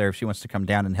museum up there if she wants to come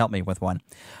down and help me with one.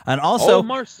 And also,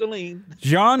 Marceline.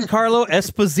 Giancarlo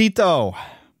Esposito,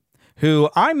 who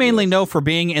I mainly know for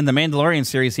being in the Mandalorian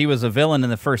series. He was a villain in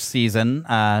the first season.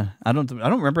 I don't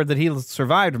remember that he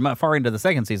survived far into the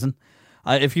second season,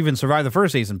 if he even survived the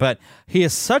first season. But he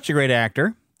is such a great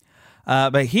actor.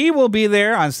 But he will be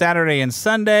there on Saturday and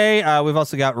Sunday. We've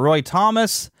also got Roy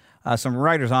Thomas, some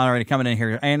writers on already coming in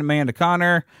here. Amanda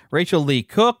Connor, Rachel Lee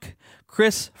Cook,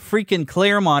 Chris freaking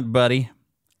Claremont, buddy.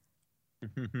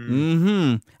 I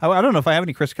don't know if I have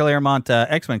any Chris Claremont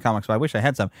X-Men comics, but I wish I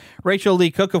had some. Rachel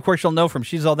Lee Cook, of course, you'll know from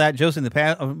She's All That, Josie and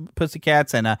the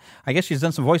Pussycats, and I guess she's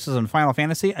done some voices on Final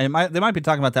Fantasy. And they might be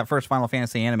talking about that first Final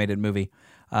Fantasy animated movie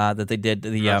that they did.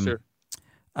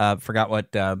 Forgot what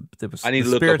it was. I need to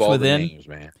look up all the names,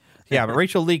 man. Yeah, but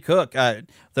Rachel Lee Cook, the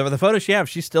photo she has,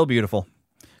 she's still beautiful.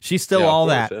 She's still all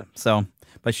course, that. yeah. So.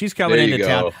 But she's coming into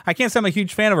town. Go. I can't say I'm a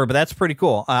huge fan of her, but that's pretty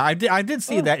cool. I did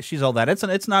see that She's All That.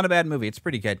 It's not a bad movie. It's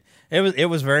pretty good. It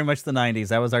was very much the 90s.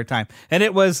 That was our time, and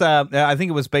it was. I think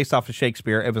it was based off of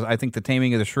Shakespeare. It was. I think The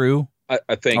Taming of the Shrew.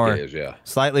 I think it is. Yeah,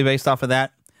 slightly based off of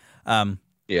that.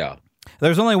 Yeah.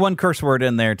 There's only one curse word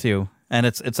in there too, and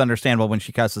it's understandable when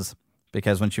she cusses.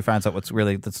 Because when she finds out what's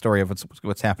really the story of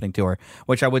what's happening to her,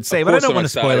 which I would say, but I don't want to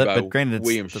spoil it. But granted, it's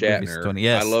William Shatner.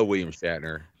 Yes. I love William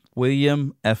Shatner.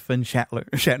 William effing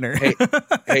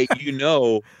Shatner. hey, you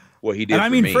know what he did and I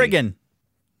mean for me. friggin'.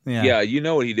 Yeah, you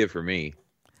know what he did for me.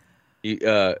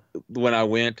 When I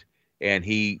went and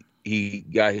he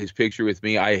got his picture with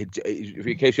me,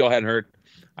 in case y'all hadn't heard,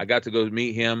 I got to go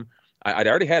meet him. I'd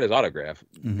already had his autograph,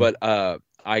 but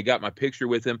I got my picture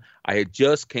with him. I had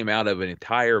just came out of an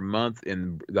entire month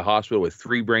in the hospital with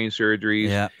 3 brain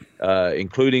surgeries,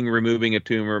 including removing a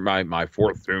tumor, my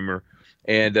 4th tumor,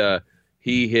 and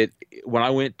when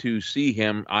I went to see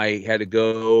him, I had to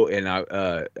go, and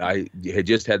I had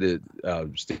just had the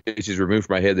stitches removed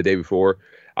from my head the day before.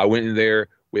 I went in there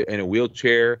in a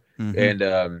wheelchair,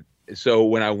 and so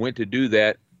when I went to do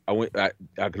that,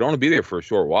 I could only be there for a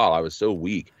short while. I was so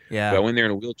weak. Yeah, but I went there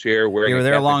in a wheelchair. You were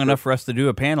there long enough for us to do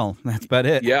a panel. That's about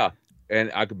it. Yeah,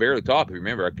 and I could barely talk.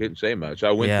 Remember, I couldn't say much.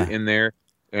 I went in there,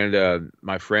 and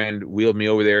my friend wheeled me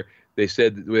over there. They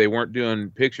said they weren't doing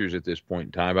pictures at this point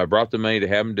in time. I brought the money to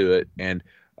have them do it, and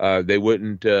they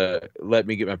wouldn't let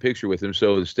me get my picture with him.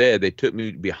 So instead, they took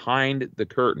me behind the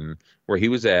curtain where he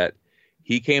was at.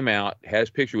 He came out, had his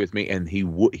picture with me, and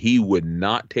he would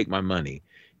not take my money.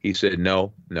 He said,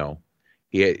 no.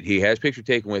 He had his picture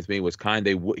taken with me, was kind.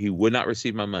 He would not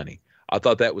receive my money. I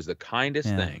thought that was the kindest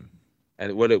thing.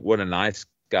 And what a nice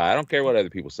guy. I don't care what other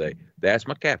people say. That's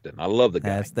my captain. I love the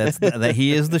guy.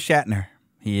 He is the Shatner.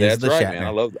 He is That's the right,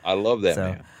 Shatner. man. I love that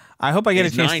man. I hope I get a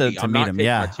chance 90. to meet him.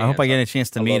 Yeah, I hope I get a chance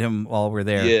to meet him while we're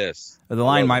there. Yes. The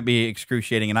line might be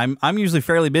excruciating, and I'm usually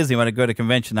fairly busy when I go to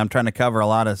convention. I'm trying to cover a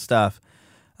lot of stuff.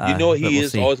 You know what he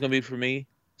is always going to be for me?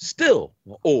 Still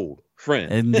my old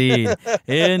friend.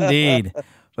 Indeed.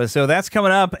 But so that's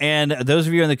coming up, and those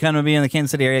of you in the Kansas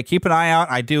City area, keep an eye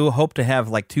out. I do hope to have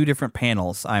like 2 different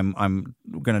panels I'm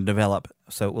going to develop,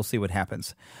 so we'll see what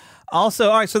happens. Also,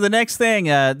 all right, so the next thing,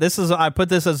 I put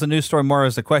this as a news story more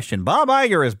as a question. Bob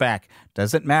Iger is back.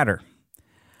 Does it matter?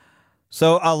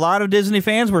 So a lot of Disney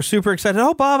fans were super excited.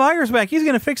 Oh, Bob Iger's back. He's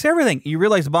going to fix everything. You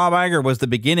realize Bob Iger was the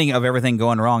beginning of everything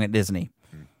going wrong at Disney.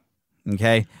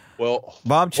 Okay? Well,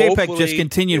 Bob Chapek just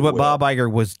continued what Bob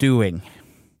Iger was doing.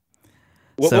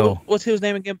 What's his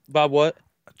name again? Bob what?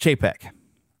 Chapek.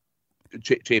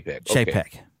 Chapek. Okay.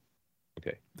 Chapek.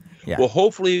 Okay. Yeah. Well,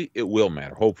 hopefully it will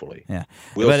matter. Hopefully. Yeah.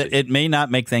 We'll but see. it may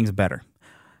not make things better.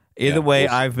 Either way,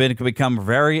 I've become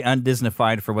very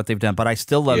undisneyfied for what they've done, but I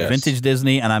still love vintage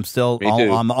Disney, and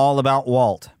I'm all about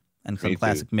Walt and some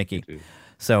classic Mickey.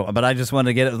 So, but I just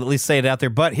wanted to at least say it out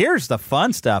there. But here's the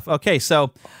fun stuff. Okay,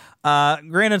 so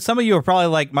granted, some of you are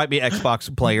probably might be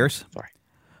Xbox players. Sorry.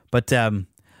 But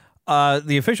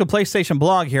the official PlayStation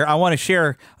blog here, I want to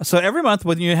share. So every month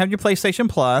when you have your PlayStation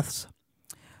Plus,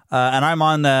 and I'm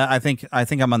on the, I think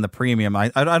I'm on the premium. I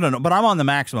don't know, but I'm on the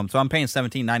maximum, so I'm paying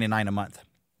 $17.99 a month.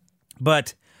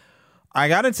 But I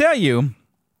got to tell you,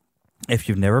 if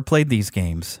you've never played these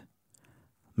games,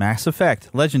 Mass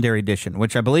Effect Legendary Edition,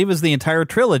 which I believe is the entire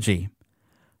trilogy,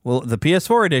 the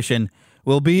PS4 edition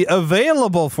will be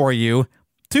available for you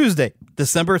Tuesday,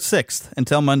 December 6th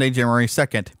until Monday, January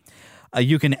 2nd.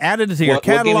 You can add it to your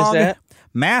catalog. What game is that?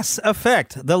 Mass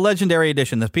Effect, the Legendary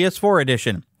Edition, the PS4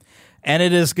 edition. And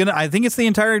it is I think it's the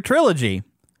entire trilogy.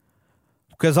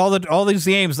 Because all these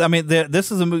games, I mean,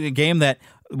 this is a game that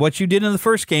what you did in the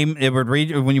first game, it would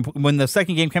read when the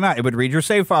second game came out, it would read your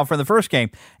save file for the first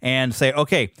game and say,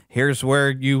 okay, here's where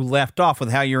you left off with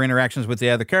how your interactions with the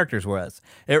other characters was.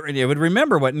 It would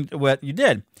remember what you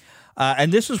did.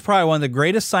 And this is probably one of the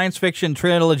greatest science fiction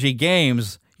trilogy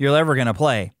games you're ever going to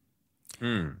play.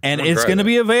 And it's going to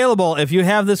be available if you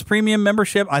have this premium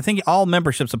membership. I think all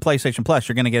memberships of PlayStation Plus,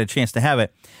 you're going to get a chance to have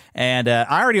it. And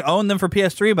I already own them for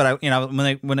PS3, but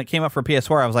when it came up for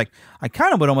PS4, I was like, I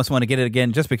kind of would almost want to get it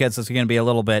again just because it's going to be a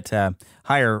little bit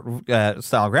higher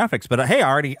style graphics. But hey,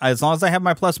 as long as I have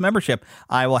my Plus membership,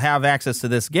 I will have access to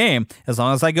this game as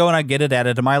long as I go and I get it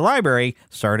added to my library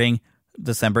starting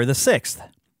December the 6th,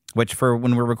 which for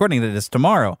when we're recording it is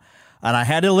tomorrow. And I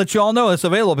had to let you all know it's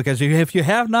available because if you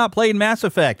have not played Mass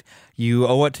Effect, you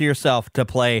owe it to yourself to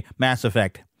play Mass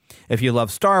Effect. If you love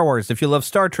Star Wars, if you love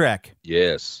Star Trek,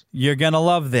 yes, you're going to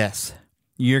love this.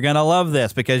 You're going to love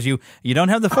this because you don't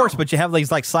have the Force, but you have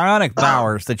these like psionic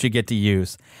powers that you get to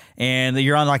use. And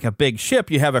you're on like a big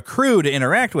ship. You have a crew to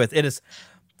interact with. It is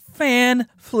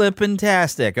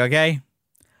fan-flippin-tastic, okay?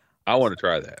 I want to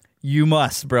try that. You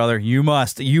must, brother. You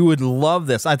must. You would love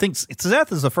this. I think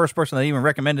Seth is the first person that even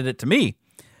recommended it to me.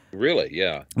 Really?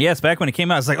 Yeah. Yes, back when it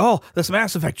came out, I was like, oh, this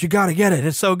Mass Effect, you got to get it.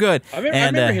 It's so good. I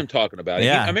remember him talking about it.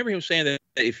 Yeah. I remember him saying that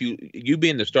if you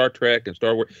being the Star Trek and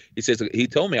Star Wars, he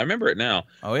told me, I remember it now.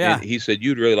 Oh, yeah. He said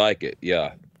you'd really like it.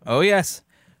 Yeah. Oh, yes.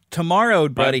 Tomorrow,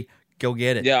 buddy, go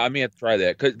get it. Yeah, I may have to try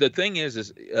that. Because the thing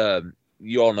is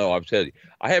you all know, I've said it,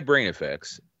 I have brain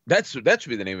effects. That should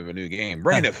be the name of a new game,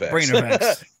 brain effects. Brain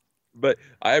effects. But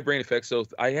I have brain effects, so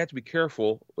I have to be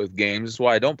careful with games. That's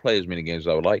why I don't play as many games as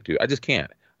I would like to. I just can't.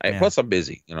 Plus, I'm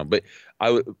busy, But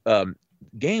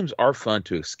games are fun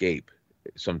to escape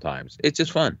sometimes. It's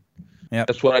just fun. Yeah,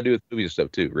 that's what I do with movies and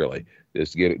stuff too. Really,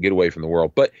 just get away from the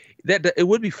world. But that it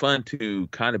would be fun to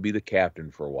kind of be the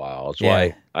captain for a while. That's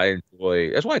why I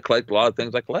enjoy. That's why I collect a lot of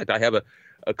things I collect. I have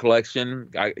a collection.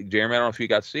 Jeremy, I don't know if you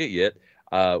got to see it yet.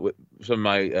 With some of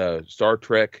my Star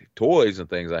Trek toys and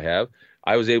things I have.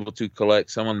 I was able to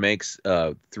collect. Someone makes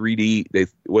 3D.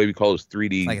 What we call is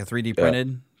 3D, like a 3D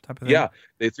printed type of thing. Yeah,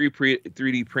 they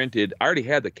 3D printed. I already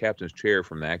had the captain's chair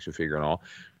from the action figure and all,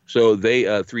 so they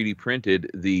 3D printed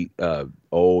the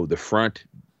front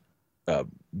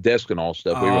desk and all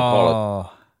stuff. We would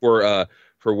call it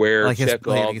for where like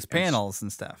Chekhov his panels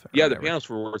and stuff. Yeah, the panels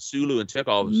for Sulu and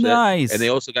Chekhov. Nice. And they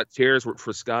also got chairs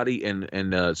for Scotty and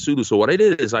Sulu. So what I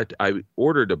did is I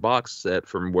ordered a box set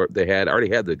from where they had. I already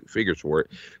had the figures for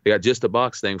it. They got just a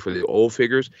box thing for the old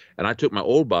figures, and I took my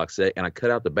old box set and I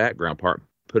cut out the background part,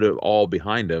 put it all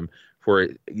behind them. For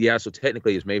it, so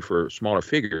technically it's made for smaller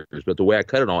figures, but the way I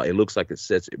cut it all, it looks like it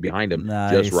sits behind them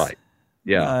just right.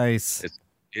 Yeah, nice.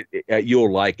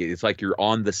 You'll like it. It's like you're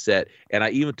on the set. And I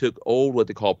even took old what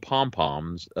they call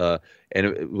pom-poms.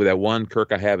 And with that one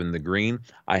Kirk I have in the green,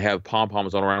 I have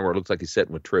pom-poms all around where it looks like he's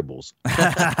sitting with tribbles.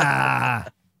 I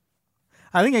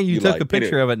think you took a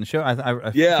picture of it and show.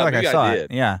 I feel like I saw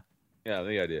it. Yeah. Yeah, I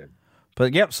think I did.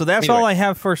 But yep, so that's all I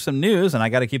have for some news, and I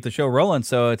got to keep the show rolling.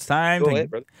 So it's time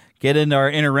to get into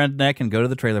our inner redneck and go to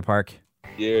the trailer park.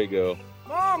 There you go.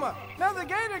 Mama, another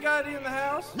gator got in the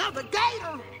house. Another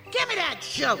gator? Give me that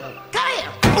sugar. Come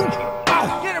here.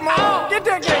 Get him, Mom. Get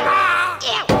that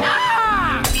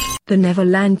gator. The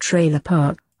Neverland Trailer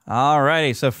Park. All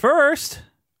righty, so first,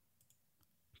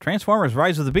 Transformers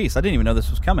Rise of the Beast. I didn't even know this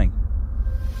was coming.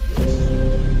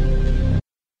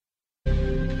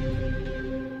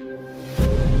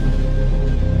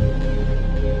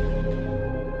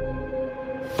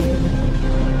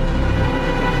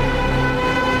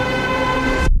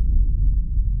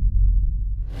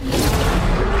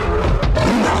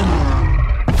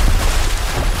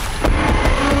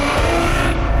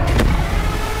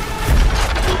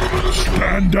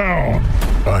 Down.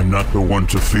 I'm not the one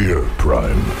to fear,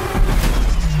 Prime.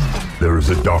 There is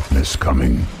a darkness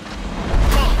coming.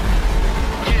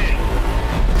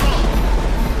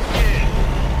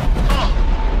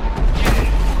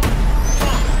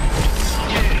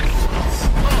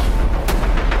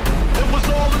 It was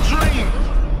all a dream.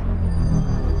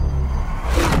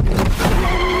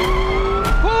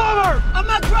 Pull over! I'm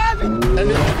not driving!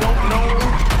 And if you don't know,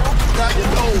 now you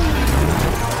know.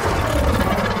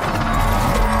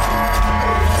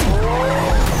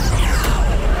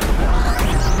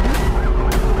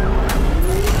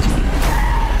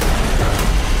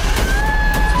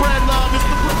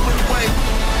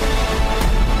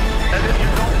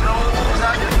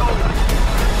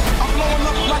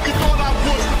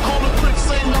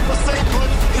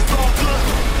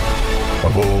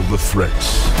 Of all the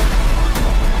threats,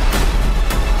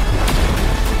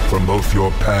 from both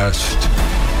your past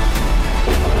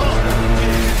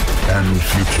and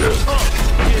future,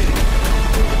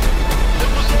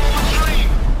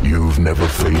 you've never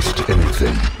faced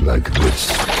anything like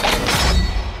this.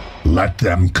 Let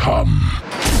them come.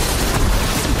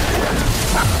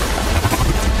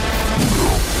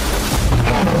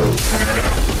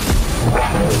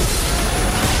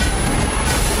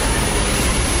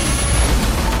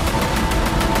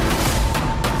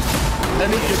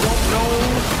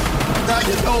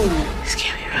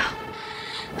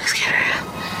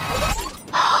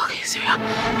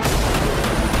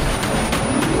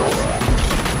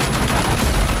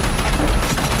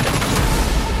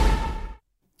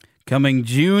 Coming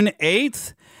June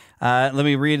 8th. Let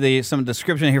me read some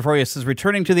description here for you. It says,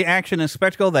 returning to the action and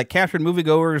spectacle that captured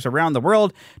moviegoers around the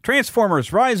world,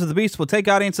 Transformers Rise of the Beast will take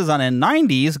audiences on a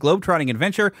 90s globetrotting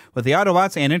adventure with the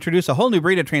Autobots and introduce a whole new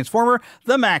breed of Transformer,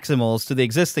 the Maximals, to the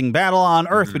existing battle on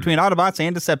Earth between Autobots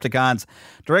and Decepticons.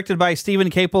 Directed by Stephen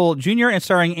Caple Jr. and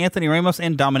starring Anthony Ramos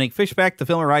and Dominique Fishback, the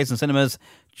film arrives in cinemas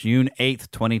June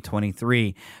 8th,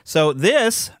 2023. So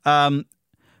this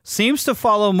seems to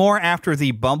follow more after the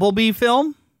Bumblebee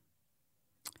film.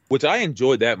 Which I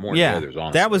enjoyed that more than the others,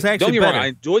 honestly. That was actually Don't get me better. wrong, I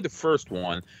enjoyed the first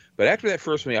one, but after that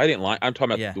first one, I didn't like. I'm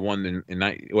talking about the one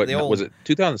was it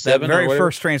 2007? That very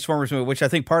first Transformers movie, which I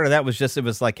think part of that was just it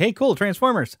was like, hey, cool,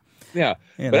 Transformers. Yeah,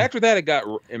 but after that, it got,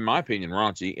 in my opinion,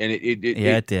 raunchy, and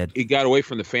it did. It got away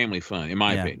from the family fun, in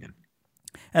my opinion.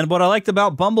 And what I liked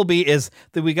about Bumblebee is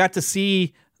that we got to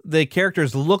see the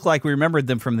characters look like we remembered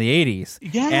them from the 80s.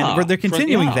 Yeah. And they're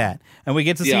continuing that. And we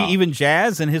get to see even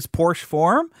Jazz in his Porsche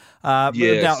form.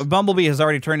 Now, Bumblebee has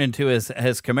already turned into his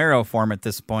Camaro form at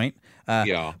this point.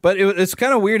 But it's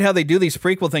kind of weird how they do these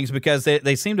prequel things because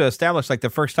they seem to establish like the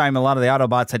first time a lot of the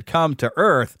Autobots had come to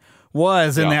Earth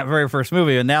was in that very first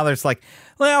movie. And now there's like,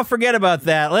 well, forget about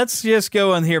that. Let's just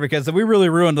go in here because we really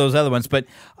ruined those other ones. But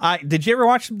did you ever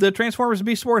watch the Transformers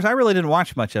Beast Wars? I really didn't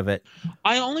watch much of it.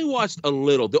 I only watched a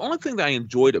little. The only thing that I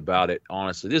enjoyed about it,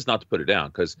 honestly, this is not to put it down,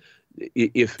 because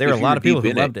there are a lot of people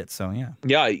who loved it. So, yeah.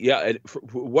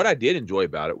 What I did enjoy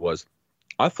about it was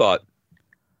I thought,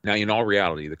 now, in all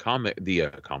reality, the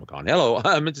Comic-Con,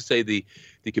 I meant to say the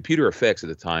computer effects at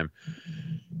the time,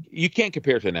 you can't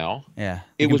compare to now. Yeah.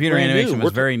 It was computer animation new.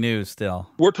 was very new still.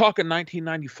 We're talking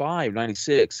 1995,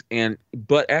 96.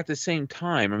 But at the same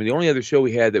time, I mean, the only other show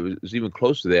we had that was even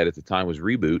close to that at the time was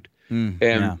Reboot.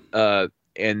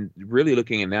 And really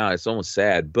looking at it now, it's almost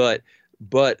sad. But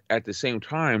at the same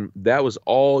time, that was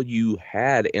all you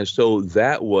had. And so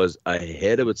that was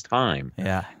ahead of its time.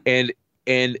 Yeah.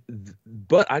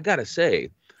 But I got to say,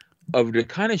 of the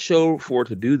kind of show for it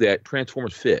to do that,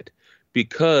 Transformers fit,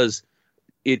 because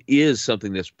it is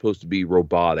something that's supposed to be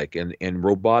robotic and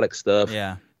robotic stuff.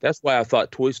 Yeah. That's why I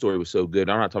thought Toy Story was so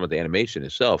good. I'm not talking about the animation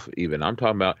itself even. I'm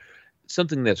talking about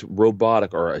something that's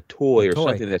robotic or a toy or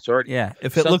something that's already... Yeah,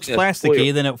 if it looks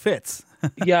plasticky, then it fits.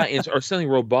 Or something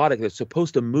robotic that's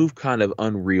supposed to move kind of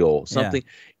unreal. Something...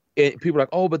 And people are like,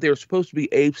 oh, but they were supposed to be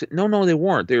apes. No, they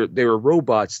weren't. They were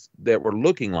robots that were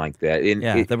looking like that. And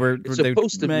it's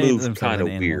supposed to move kind of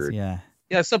weird.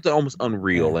 Yeah, something almost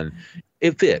unreal, and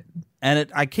it fit.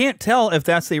 And I can't tell if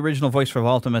that's the original voice for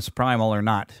Optimus Primal or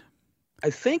not. I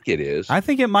think it is. I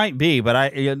think it might be, but I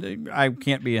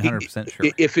can't be 100%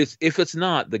 sure. If it's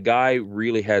not, the guy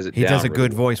really has it down. He does a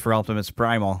good voice for Optimus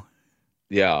Primal.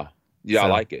 Yeah, I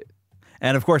like it.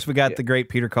 And of course, we got the great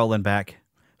Peter Cullen back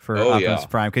for Optimus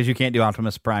Prime, because you can't do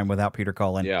Optimus Prime without Peter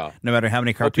Cullen. Yeah. No matter how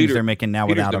many cartoons they're making now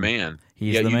without him. Man.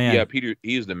 He's the man. Yeah, Peter,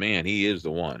 he is the man. He is the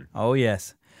one. Oh,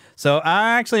 yes. So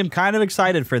I actually am kind of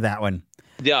excited for that one.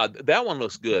 Yeah, that one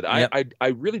looks good. Yep. I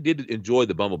really did enjoy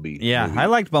the Bumblebee. Yeah, movie. I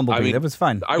liked Bumblebee. That was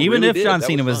fun. Even if John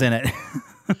Cena was in it.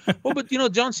 Well, but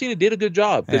John Cena did a good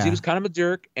job because he was kind of a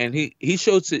jerk, and he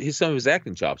showed some of his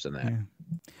acting chops in that. Yeah.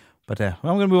 But I'm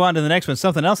going to move on to the next one.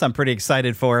 Something else I'm pretty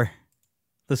excited for: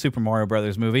 the Super Mario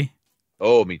Brothers movie.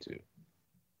 Oh, me too.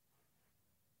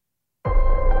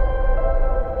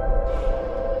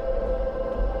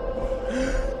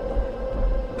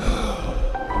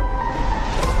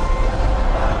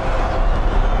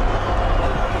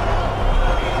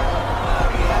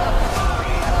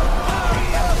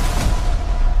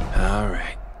 All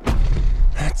right,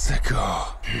 let's go.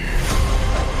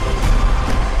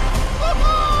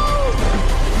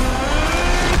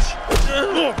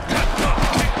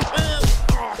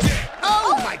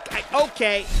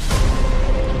 Okay.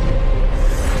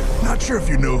 Not sure if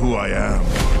you know who I am,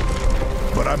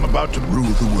 but I'm about to rule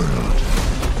the world.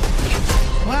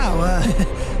 Wow,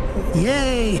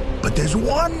 yay. But there's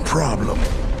one problem.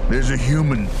 There's a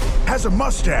human, has a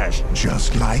mustache,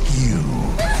 just like you.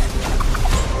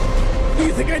 Do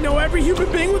you think I know every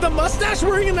human being with a mustache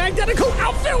wearing an identical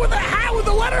outfit with a hat with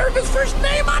the letter of his first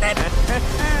name on it?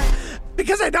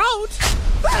 Because I don't.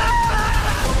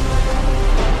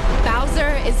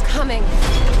 Bowser is coming.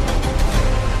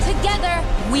 Together,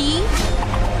 we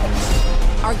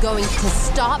are going to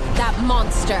stop that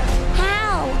monster.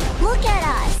 How? Look at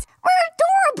us. We're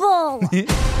adorable.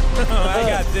 I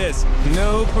got this.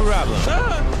 No problem.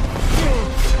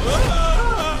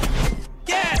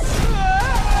 Yes!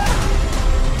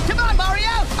 Come on,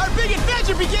 Mario! Our big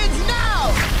adventure begins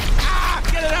now!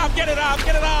 Get it off! Get it off!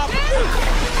 Get it off!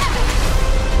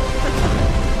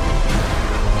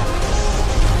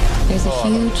 There's a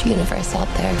huge universe out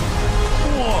there.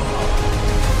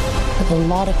 with a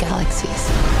lot of galaxies.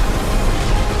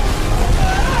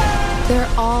 They're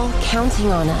all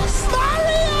counting on us.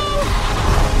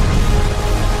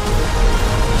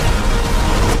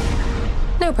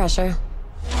 No pressure.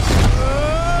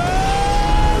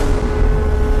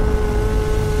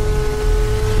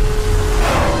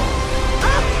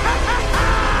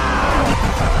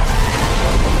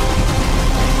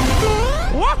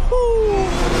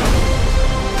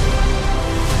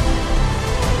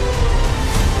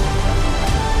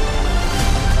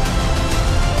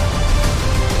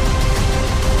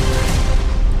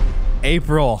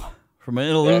 April from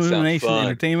Illumination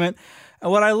Entertainment.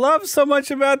 And what I love so much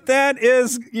about that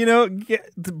is,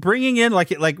 bringing in like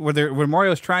where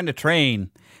Mario's trying to train,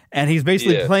 and he's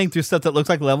basically playing through stuff that looks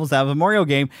like levels out of a Mario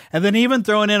game, and then even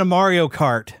throwing in a Mario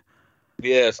Kart.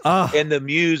 Yes, and the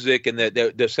music and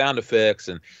the sound effects,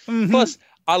 and plus,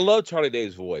 I love Charlie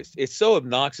Day's voice. It's so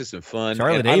obnoxious and fun.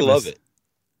 Charlie Day, I love it.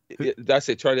 Did I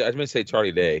say Charlie? I was going to say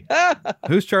Charlie Day.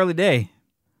 Who's Charlie Day?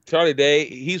 Charlie Day.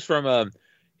 He's from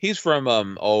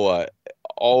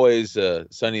Always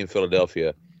Sunny in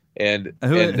Philadelphia. And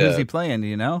who's he playing? Do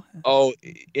you know?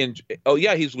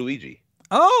 He's Luigi.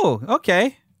 Oh,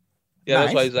 okay. Yeah, nice.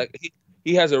 That's why he's like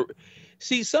he has a.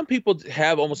 See, some people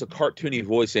have almost a cartoony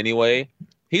voice anyway.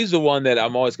 He's the one that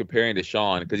I'm always comparing to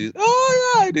Sean because he's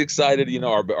excited.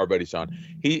 Our buddy Sean.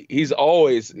 He's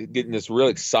always getting this real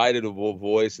excitable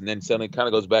voice, and then suddenly kind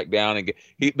of goes back down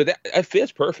but that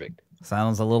fits perfect.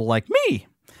 Sounds a little like me.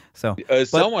 So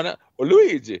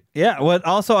Luigi. Yeah. What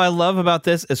also I love about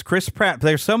this is Chris Pratt.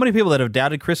 There's so many people that have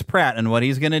doubted Chris Pratt and what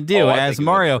he's going to do as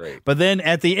Mario. But then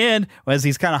at the end, as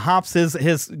he's kind of hops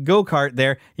his go-kart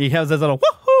there, he has this little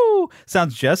woohoo.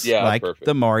 Sounds just like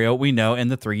the Mario we know in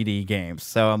the 3D games.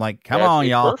 So I'm like, come on,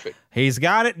 y'all. Perfect. He's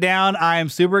got it down. I am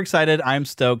super excited. I'm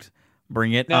stoked.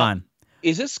 Bring it on.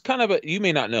 Is this kind of you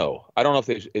may not know. I don't know if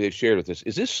they've shared with this.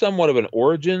 Is this somewhat of an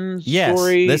origin yes,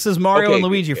 story? This is Mario and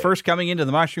Luigi first coming into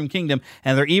the Mushroom Kingdom,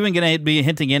 and they're even going to be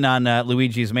hinting in on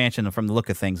Luigi's Mansion from the look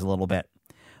of things a little bit.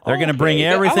 They're going to bring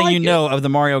everything know of the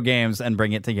Mario games and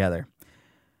bring it together.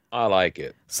 I like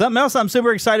it. Something else I'm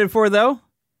super excited for, though,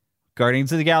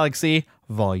 Guardians of the Galaxy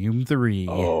Volume 3.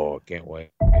 Oh, can't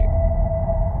wait.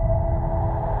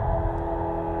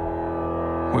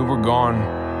 We were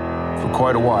gone for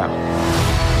quite a while.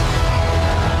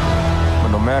 But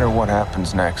no matter what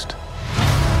happens next,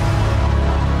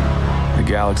 the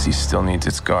galaxy still needs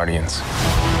its guardians.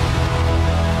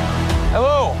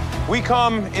 Hello, we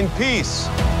come in peace.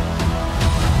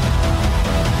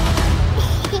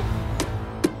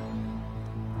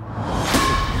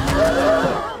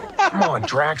 Come on,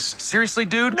 Drax. Seriously,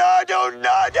 dude? No!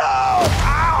 Ow!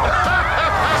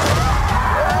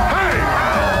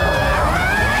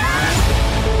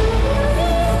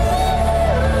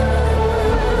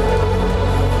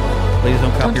 Please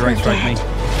don't copyright strike me.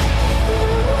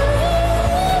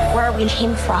 Where we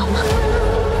came from.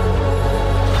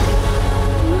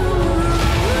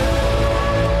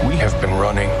 We have been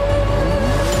running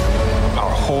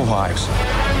our whole lives.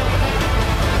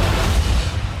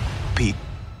 Pete,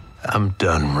 I'm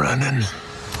done running.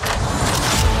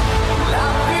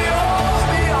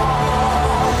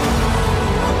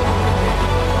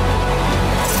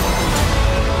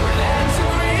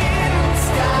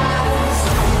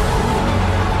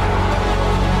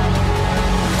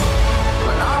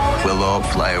 We'll all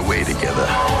fly away together.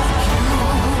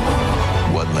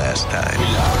 One last time.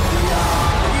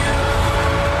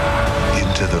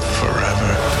 Into the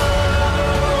forever.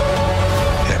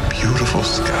 That beautiful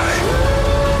sky.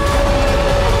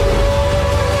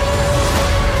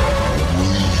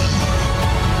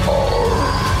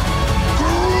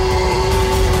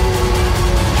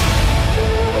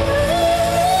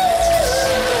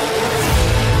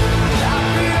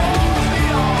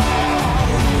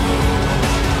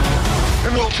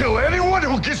 Kill anyone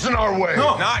who gets in our way.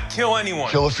 No, not kill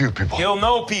anyone. Kill a few people. Kill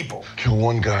no people. Kill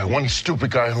one guy, one stupid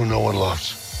guy who no one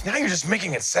loves. Now you're just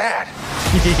making it sad.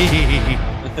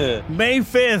 May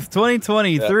 5th,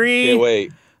 2023. Can't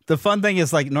wait. The fun thing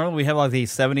is, like, normally we have like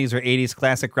these 70s or 80s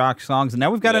classic rock songs, and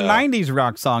now we've got a 90s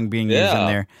rock song being used in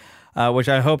there, which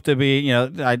I hope to be,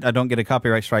 I don't get a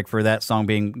copyright strike for that song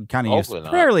being kind of used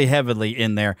fairly heavily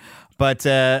in there. But,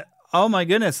 oh my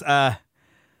goodness,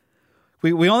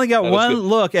 We only got one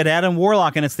look at Adam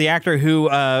Warlock, and it's the actor who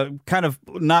kind of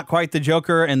not quite the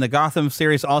Joker in the Gotham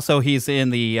series. Also, he's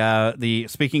in the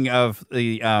speaking of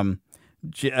the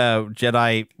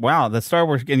Jedi. Wow, the Star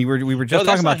Wars. And we were just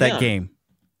talking about that game.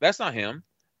 That's not him.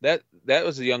 That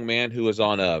was a young man who was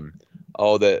on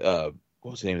what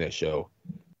was the name of that show?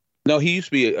 No, he used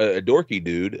to be a dorky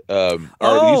dude.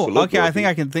 Okay. I think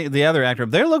I can think the other actor.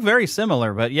 They look very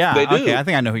similar, but yeah. They do. Okay, I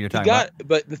think I know who you're talking about.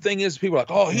 But the thing is, people are like,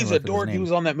 oh, he's a dork. He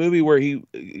was on that movie where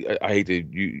I hate to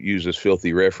use this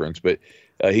filthy reference, but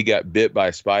he got bit by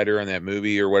a spider in that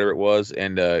movie or whatever it was,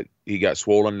 and he got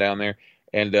swollen down there.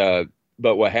 And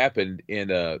but what happened,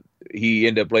 he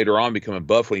ended up later on becoming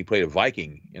buff when he played a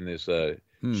Viking in this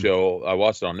show. I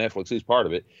watched it on Netflix. He's part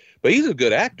of it. But he's a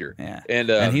good actor,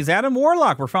 and he's Adam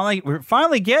Warlock. We're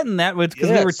finally getting that because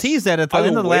we were teased at the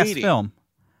end of the last film.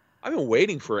 I've been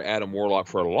waiting for Adam Warlock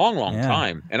for a long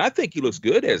time, and I think he looks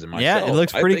good as him myself. Yeah, it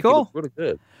looks pretty cool. He looks really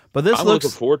good. But this I'm looks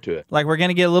looking forward to it. Like we're going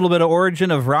to get a little bit of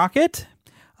origin of Rocket,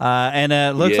 and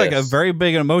it looks like a very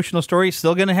big emotional story.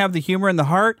 Still going to have the humor and the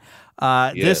heart.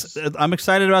 I'm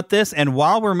excited about this. And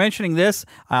while we're mentioning this,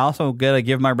 I also got to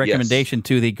give my recommendation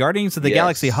to the Guardians of the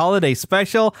Galaxy Holiday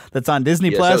Special that's on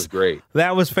Disney Plus. That was great.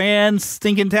 That was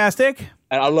fan-stinking-tastic.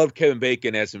 And I love Kevin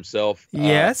Bacon as himself.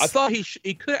 Yes. I thought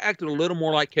he could have acted a little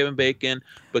more like Kevin Bacon,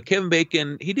 but Kevin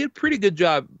Bacon, he did a pretty good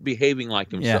job behaving like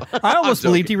himself. Yeah. I almost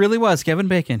believed he really was Kevin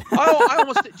Bacon. I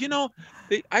almost,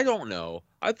 I don't know.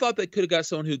 I thought they could have got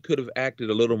someone who could have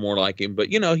acted a little more like him, but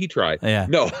he tried. Yeah.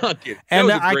 No, I'm kidding.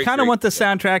 And I kind of want the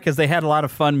soundtrack because they had a lot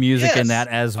of fun music in that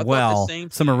as well.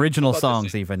 Some original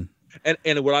songs even.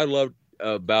 And what I loved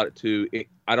about it too,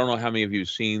 I don't know how many of you have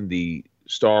seen the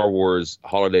Star Wars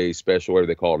Holiday Special, whatever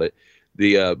they called it.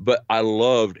 But I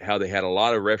loved how they had a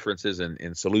lot of references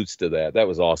and salutes to that. That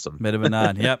was awesome. Bit of a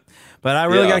nod, yep. But I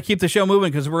really got to keep the show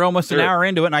moving because we're almost an hour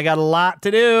into it, and I got a lot to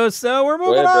do, so we're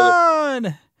moving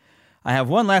on. I have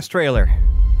one last trailer.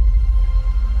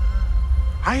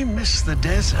 I miss the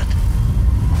desert.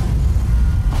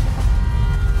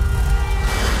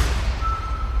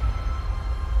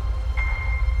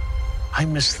 I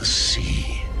miss the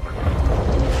sea.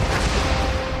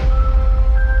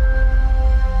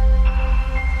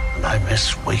 And I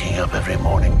miss waking up every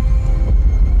morning,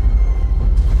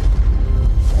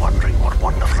 wondering what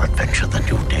wonderful adventure the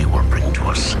new day will bring to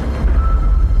us.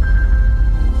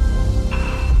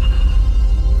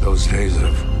 Those days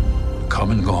have come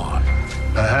and gone.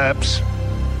 Perhaps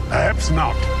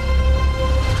not.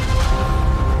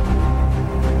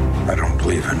 I don't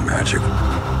believe in magic.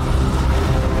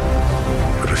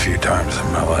 But a few times in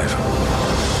my life,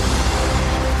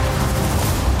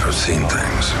 I've seen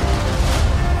things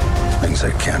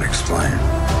I can't explain.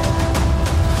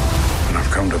 And I've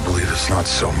come to believe it's not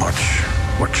so much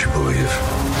what you believe.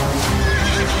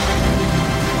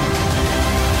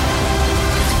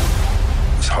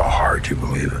 It's how hard you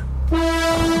believe it.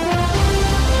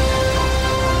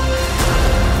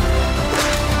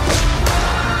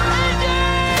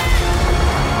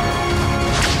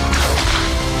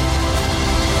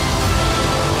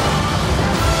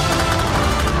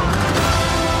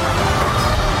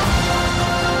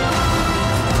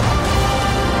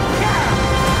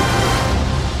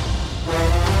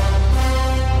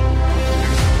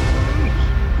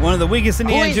 One of the weakest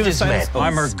Indiana Jones titles.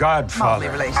 I'm her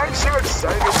godfather. I'm so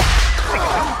excited.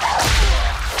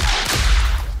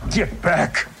 Get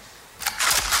back.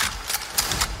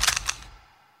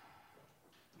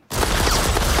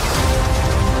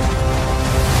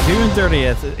 June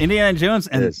 30th, Indiana Jones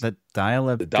and the Dial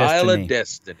of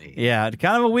Destiny. Yeah,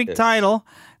 kind of a weak title.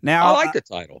 Now I like the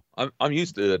title. I'm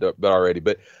used to it already.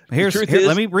 But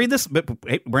let me read this. But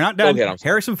we're not done. Go ahead,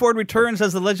 Harrison Ford returns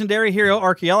as the legendary hero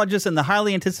archaeologist in the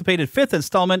highly anticipated fifth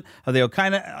installment of the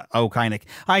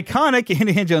iconic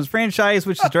Indiana Jones franchise,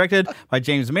 which is directed by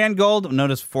James Mangold, known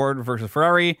as Ford versus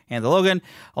Ferrari and the Logan.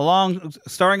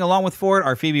 Starring along with Ford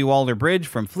are Phoebe Waller-Bridge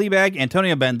from Fleabag,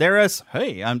 Antonio Banderas.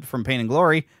 Hey, I'm from Pain and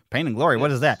Glory. Pain and Glory.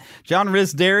 What is that? John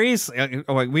Rhys-Davies.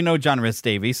 We know John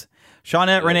Rhys-Davies.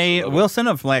 Shawnette Renee Wilson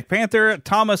of Black Panther,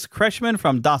 Thomas Kretschmann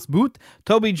from Das Boot,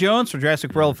 Toby Jones from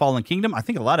Jurassic World Fallen Kingdom. I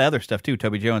think a lot of other stuff too,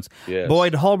 Toby Jones. Yes.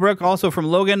 Boyd Holbrook, also from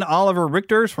Logan, Oliver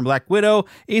Richters from Black Widow,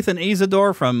 Ethan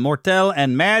Isidore from Mortel,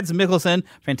 and Mads Mikkelsen,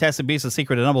 Fantastic Beasts: The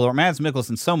Secret of Dumbledore. Mads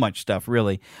Mikkelsen, so much stuff,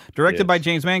 really. Directed by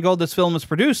James Mangold, this film is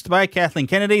produced by Kathleen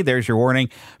Kennedy, there's your warning,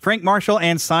 Frank Marshall,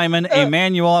 and Simon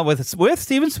Emanuel, with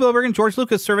Steven Spielberg and George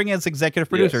Lucas serving as executive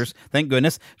producers. Yes. Thank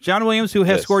goodness. John Williams, who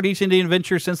has scored each Indian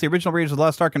Adventure since the original Raiders of the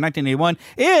Lost Ark in 1981,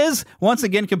 is once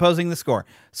again composing the score.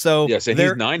 So yes, and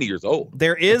he's 90 years old.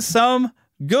 There is some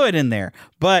good in there,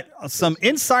 but some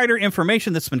insider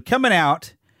information that's been coming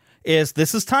out is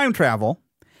this is time travel.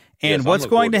 And what's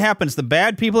going to happen is the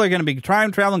bad people are going to be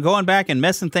time traveling, going back and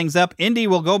messing things up. Indy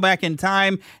will go back in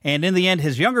time, and in the end,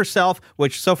 his younger self,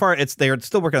 which so far they're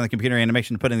still working on the computer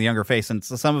animation to put in the younger face, and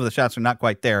so some of the shots are not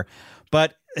quite there.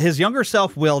 But his younger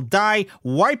self will die,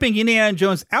 wiping Indiana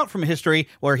Jones out from history,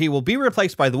 where he will be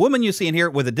replaced by the woman you see in here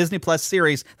with a Disney Plus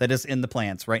series that is in the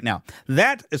plans right now.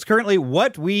 That is currently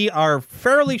what we are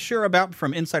fairly sure about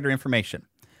from insider information.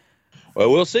 Well,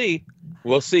 we'll see.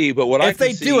 We'll see. But what if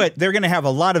they do it, they're going to have a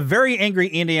lot of very angry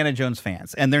Indiana Jones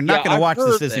fans, and they're not going to watch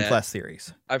this Disney Plus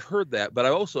series. I've heard that, but I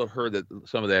also heard that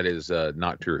some of that is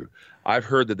not true. I've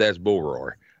heard that that's bull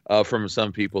roar. From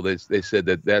some people, they said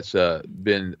that that's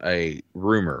been a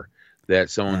rumor that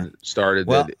someone started.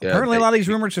 Well, that, apparently a lot of these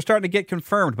rumors are starting to get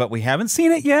confirmed, but we haven't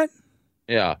seen it yet.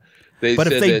 Yeah.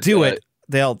 But if they do it,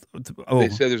 they'll... They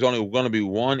said there's only going to be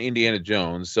one Indiana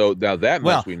Jones, so now that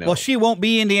much we know. Well, she won't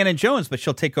be Indiana Jones, but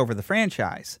she'll take over the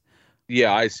franchise.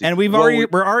 Yeah, I see. And we're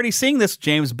already seeing this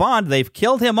James Bond. They've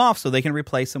killed him off so they can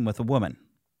replace him with a woman.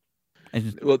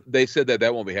 Well, they said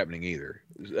that won't be happening either,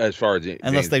 as far as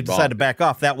unless they decide to back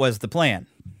off. That was the plan.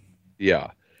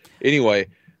 Yeah. Anyway,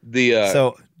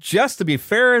 so just to be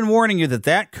fair and warning you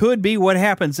that could be what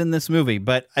happens in this movie,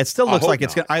 but it still looks like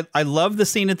it's gonna. I love the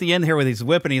scene at the end here where he's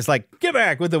whipping. He's like, "Get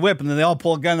back with the whip," and then they all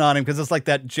pull a gun on him because it's like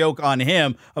that joke on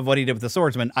him of what he did with the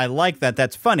swordsman. I like that.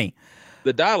 That's funny.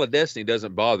 The Dial of Destiny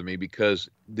doesn't bother me because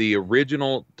the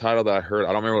original title that I heard,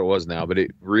 I don't remember what it was now, but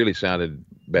it really sounded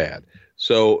bad.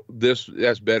 So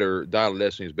that's better. Dial of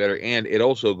Destiny is better, and it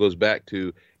also goes back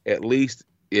to at least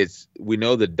we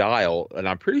know the dial, and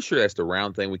I'm pretty sure that's the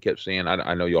round thing we kept seeing.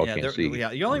 I know y'all can't see.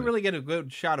 Yeah, you only really get a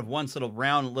good shot of one little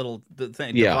round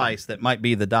device that might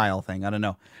be the dial thing. I don't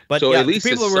know, but so at least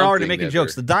people were already making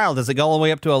jokes. The dial, does it go all the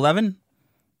way up to 11?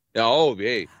 Oh,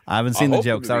 hey, I haven't seen the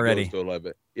jokes already. Goes to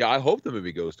 11. Yeah, I hope the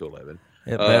movie goes to 11.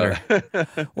 It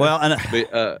better. Well,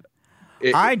 and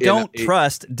I don't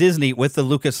trust Disney with the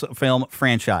Lucasfilm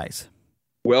franchise.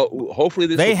 Well, hopefully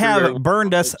they have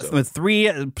burned us with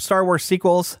 3 Star Wars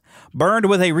sequels, burned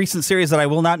with a recent series that I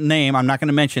will not name. I'm not going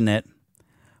to mention it.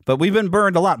 But we've been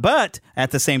burned a lot. But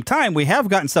at the same time, we have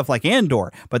gotten stuff like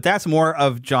Andor. But that's more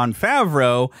of Jon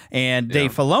Favreau and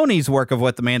Dave Filoni's work of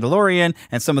what The Mandalorian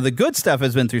and some of the good stuff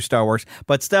has been through Star Wars.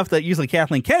 But stuff that usually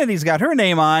Kathleen Kennedy's got her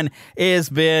name on has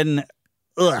been,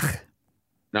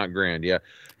 not grand, yeah.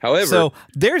 However, so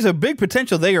there's a big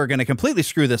potential they are going to completely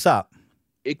screw this up.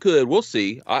 It could. We'll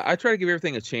see. I try to give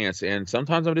everything a chance, and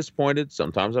sometimes I'm disappointed,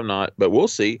 sometimes I'm not, but we'll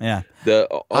see. Yeah.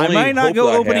 I might not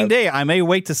go opening day. I may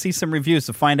wait to see some reviews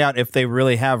to find out if they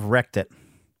really have wrecked it.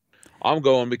 I'm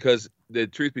going because, the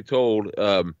truth be told,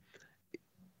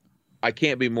 I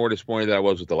can't be more disappointed than I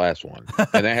was with the last one,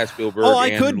 and that has Spielberg.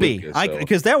 I could be,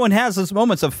 because that one has those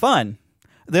moments of fun.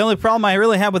 The only problem I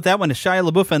really have with that one is Shia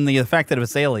LaBeouf and the fact that it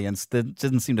was aliens that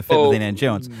didn't seem to fit with Indiana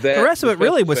Jones. The rest of it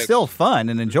really was still fun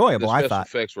and enjoyable, I thought.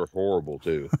 The effects were horrible,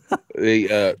 too.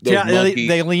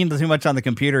 They leaned too much on the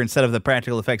computer instead of the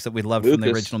practical effects that we loved from the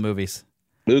original movies.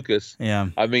 Lucas. Yeah.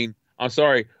 I mean, I'm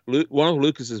sorry. One of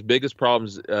Lucas's biggest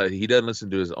problems, he doesn't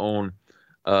listen to his own...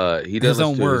 his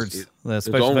own words. The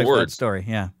special effects for that story,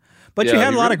 yeah. But you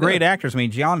had a lot of great actors. I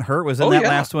mean, John Hurt was in that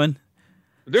last one.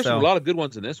 There's a lot of good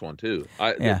ones in this one, too.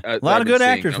 A lot of good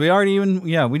actors. We already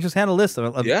we just had a list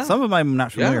of some of them I'm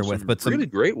not familiar with. But some really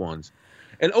great ones.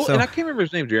 And and I can't remember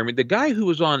his name, Jeremy. The guy who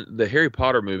was on the Harry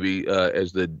Potter movie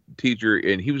as the teacher,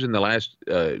 and he was in the last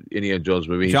Indiana Jones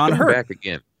movie. He's John Hurt. back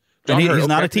again. He's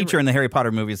not a teacher in the Harry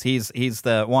Potter movies. He's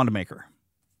the wand maker.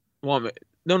 No,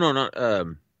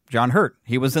 not John Hurt.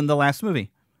 He was in the last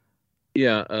movie.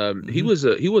 Yeah, he was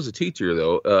a teacher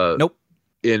though. Nope.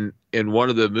 In one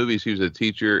of the movies, he was a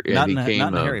teacher, and not he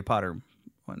in the Harry Potter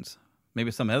ones. Maybe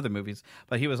some other movies,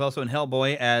 but he was also in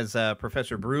Hellboy as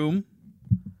Professor Broom.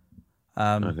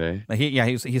 Okay.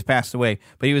 He's passed away,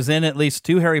 but he was in at least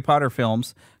 2 Harry Potter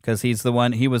films because he's the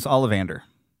one. He was Ollivander.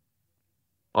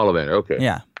 Ollivander. Okay.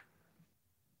 Yeah.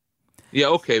 Yeah.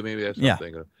 Okay. Maybe that's what I'm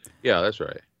thinking of. Yeah, that's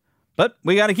right. But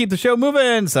we got to keep the show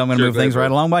moving, so I'm going to move things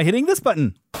right along by hitting this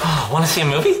button. Oh, want to see a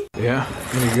movie? Yeah.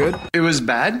 Any good? It was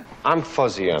bad? I'm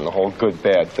fuzzy on the whole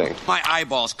good-bad thing. My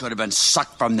eyeballs could have been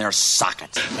sucked from their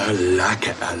sockets. I like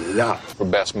it a lot. The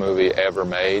best movie ever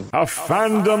made. A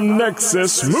Fandom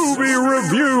Nexus movie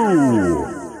review.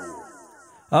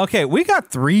 Okay, we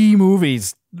got 3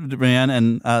 movies, man,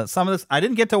 and some of this, I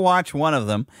didn't get to watch one of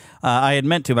them. I had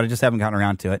meant to, but I just haven't gotten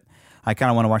around to it. I kind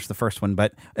of want to watch the first one,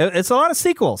 but it's a lot of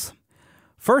sequels.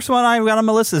 First one I've got on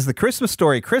my list is The Christmas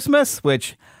Story Christmas,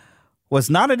 which was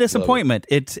not a disappointment.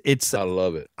 I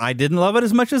love it. I didn't love it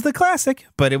as much as the classic,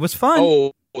 but it was fun.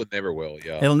 Oh, it never will,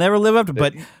 yeah. It'll never live up to,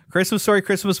 but Christmas Story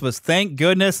Christmas was, thank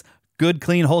goodness, good,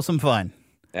 clean, wholesome fun.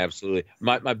 Absolutely.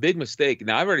 My big mistake,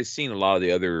 now I've already seen a lot of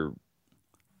the other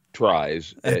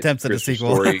tries attempts at a Christmas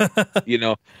sequel. Story,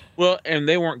 well, and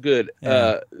they weren't good.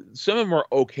 Yeah. Some of them were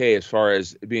okay as far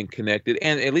as being connected,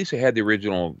 and at least they had the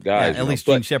original guys. At least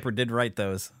Gene Shepard did write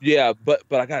those. Yeah, but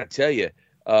I got to tell you,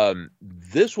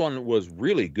 this one was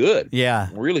really good. Yeah,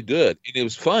 really good, and it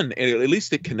was fun, and at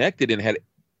least it connected and had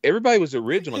everybody was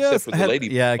original except for the lady.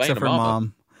 Yeah, except for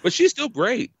Mom. But she's still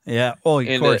great. Yeah. Oh,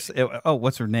 of course.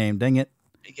 What's her name? Dang it.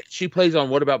 She plays on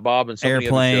What About Bob and so many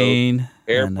other shows.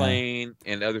 Airplane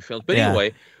and other films. But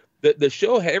anyway, the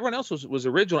show, everyone else was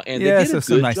original, and they did a good job.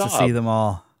 So nice to see them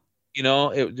all.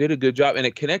 It did a good job, and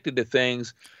it connected to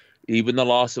things, even the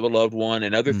loss of a loved one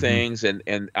and other things,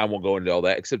 and I won't go into all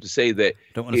that, except to say that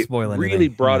don't want to spoil anything. Really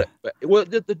brought it. Well,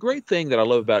 the great thing that I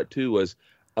love about it, too, was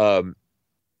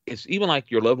it's even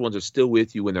like your loved ones are still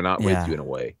with you when they're not with you in a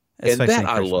way. Especially and that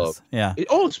I love. Yeah.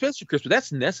 Especially Christmas.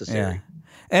 That's necessary. Yeah.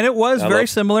 And it was very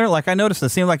similar. Like I noticed, it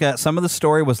seemed like some of the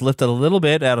story was lifted a little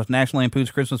bit out of National Lampoon's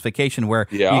Christmas Vacation, where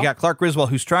you got Clark Griswold,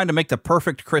 who's trying to make the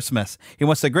perfect Christmas. He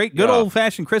wants a great, good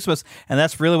old-fashioned Christmas, and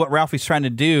that's really what Ralphie's trying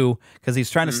to do, because he's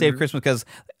trying to save Christmas. Because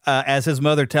as his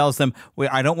mother tells them,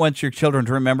 I don't want your children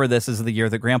to remember this as the year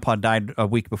that Grandpa died a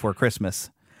week before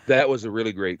Christmas. That was a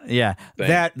really great thing.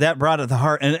 That brought it to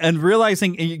heart. And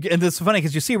realizing, and it's funny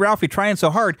because you see Ralphie trying so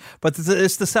hard, but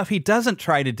it's the stuff he doesn't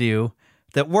try to do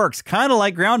that works. Kind of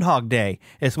like Groundhog Day.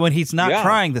 It's when he's not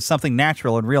trying that something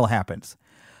natural and real happens.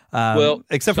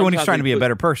 Except for when he's trying to be a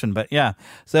better person, but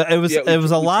so it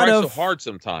was a lot of so hard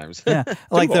sometimes.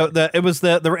 Like because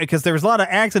there was a lot of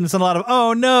accidents and a lot of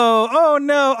oh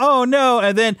no,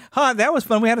 and then that was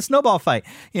fun. We had a snowball fight,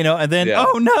 and then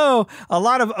a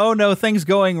lot of oh no things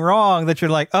going wrong that you're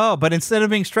like but instead of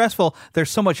being stressful, there's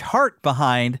so much heart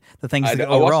behind the things that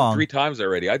go wrong. I watched it 3 times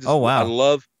already. I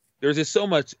love. There's just so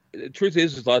much. The truth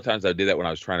is, a lot of times I did that when I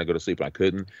was trying to go to sleep and I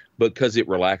couldn't, because it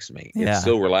relaxed me. Yeah. It's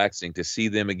so relaxing to see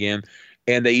them again.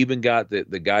 And they even got the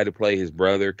guy to play his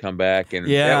brother come back, and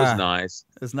that was nice.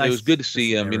 It was good to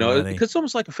see him, because it's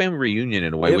almost like a family reunion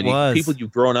in a way. People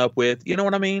you've grown up with, you know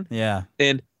what I mean? Yeah.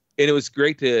 And it was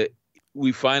great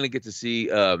we finally get to see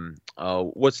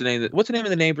what's the name of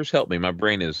the neighbors? Help me, my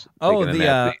brain is golly,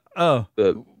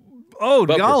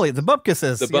 the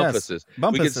Bumpusses. The Bumpusses.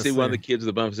 Yes. We get to see one of the kids of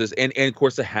the Bumpusses, and of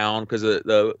course the Hound, because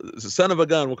the son of a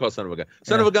gun, we'll call it son of a gun.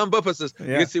 Son of a gun Bumpusses. You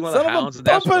get to see one of the Hounds, and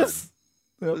that's fun.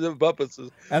 The Bumpusses.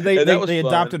 And they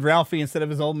adopted Ralphie instead of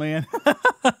his old man.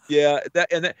 But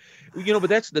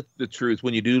that's the truth.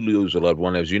 When you do lose a loved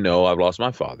one, as you know, I've lost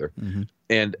my father. Mm-hmm.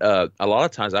 And a lot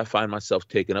of times I find myself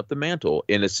taking up the mantle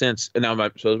in a sense. And now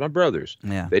so does my brothers.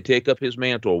 Yeah. They take up his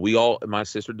mantle. My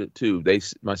sister did too.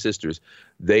 My sisters,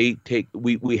 we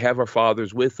have our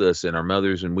fathers with us and our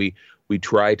mothers, and we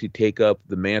try to take up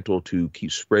the mantle to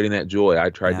keep spreading that joy.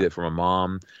 I tried to do that for my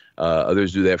mom.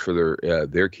 Others do that for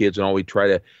their kids, and all. We try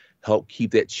to help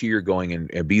keep that cheer going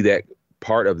and be that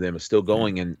part of them is still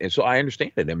going, and so I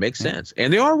understand it. It makes sense,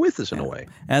 and they are with us in a way.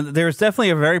 And there's definitely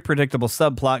a very predictable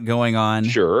subplot going on.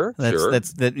 Sure.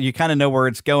 That you kind of know where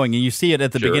it's going, and you see it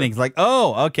at the beginning. It's like,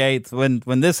 oh, okay, it's when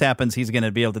this happens, he's going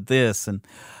to be able to this.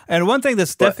 And one thing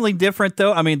that's definitely different,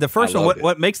 though, I mean, the first one,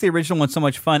 what makes the original one so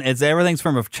much fun is everything's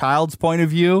from a child's point of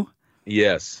view.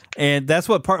 Yes. And that's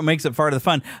what makes it part of the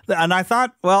fun. And I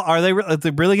thought, well, are they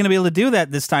really going to be able to do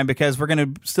that this time? Because we're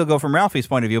going to still go from Ralphie's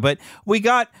point of view. But we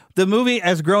got the movie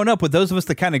as grown up, with those of us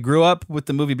that kind of grew up with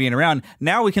the movie being around.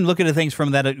 Now we can look at things from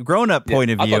that grown up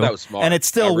point of view. I thought that was smart. And it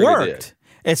still worked.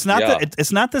 It's not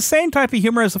it's not the same type of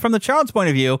humor as from the child's point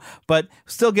of view, but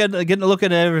still getting to look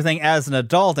at everything as an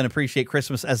adult and appreciate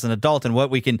Christmas as an adult, and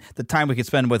the time we could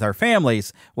spend with our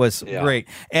families was great.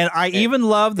 And I even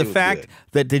love the fact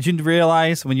that, did you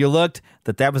realize when you looked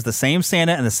that was the same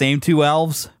Santa and the same 2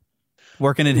 elves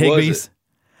working at Higbee's?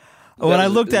 When I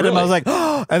looked at him, I was like,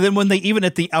 oh! And then when they even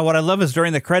at the what I love is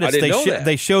during the credits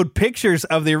they showed pictures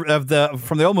of the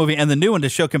from the old movie and the new one to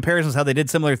show comparisons how they did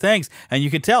similar things, and you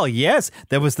could tell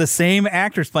there was the same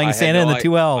actors playing Santa and the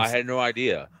 2 elves. I had no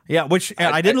idea. Yeah, which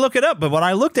I didn't look it up, but when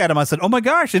I looked at them, I said, oh my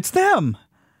gosh, it's them.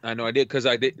 I know I did, because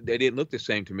they didn't look the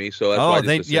same to me, so that's why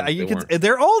I just assumed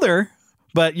they're older,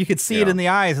 but you could see it in the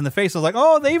eyes and the face. I was like,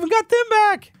 oh, they even got them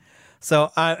back.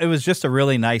 So it was just a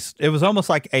really nice. It was almost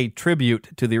like a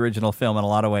tribute to the original film in a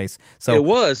lot of ways. So it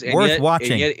was worth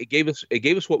watching. And yet it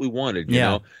gave us what we wanted. You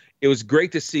know, it was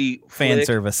great to see fan Flick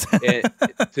service. and,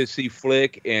 to see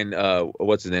Flick and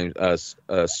what's his name,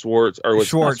 Schwartz or what's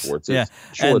Schwartz, Schwartz, yeah,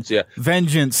 Schwartz, yeah,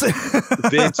 Vengeance,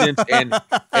 and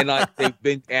like they've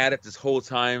been at it this whole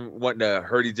time, wanting to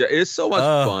hurt each other. It's so much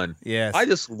fun. Yes, I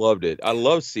just loved it. I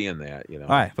love seeing that. You know.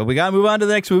 All right, but we got to move on to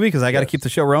the next movie because I got to keep the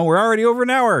show rolling. We're already over an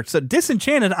hour. So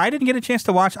Disenchanted, I didn't get a chance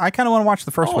to watch. I kind of want to watch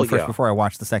the first one first before I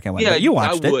watch the second one. Yeah, but you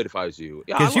watched it. I would if I was you,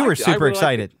 because you were super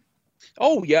excited.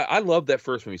 Oh, yeah. I love that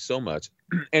first movie so much.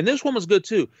 And this one was good,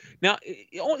 too. Now,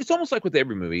 it's almost like with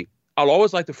every movie. I'll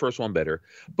always like the first one better.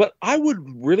 But I would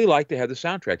really like to have the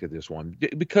soundtrack to this one.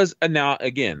 Because now,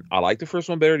 again, I like the first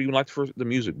one better. You like the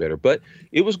music better. But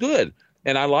it was good.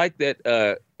 And I like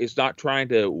that it's not trying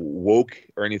to woke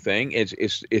or anything.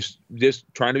 It's just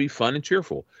trying to be fun and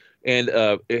cheerful. And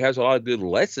it has a lot of good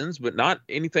lessons, but not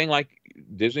anything like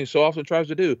Disney so often tries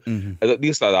to do. At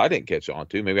least I didn't catch on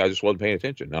to. Maybe I just wasn't paying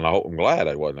attention, and I'm glad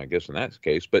I wasn't. I guess in that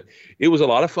case, but it was a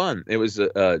lot of fun. It was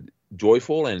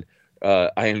joyful, and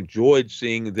I enjoyed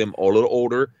seeing them a little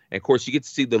older. And of course, you get to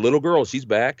see the little girl. She's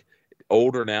back,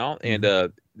 older now, and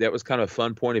that was kind of a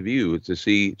fun point of view to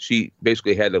see. She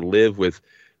basically had to live with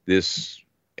this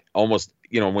almost.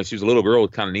 When she was a little girl, it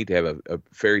was kind of neat to have a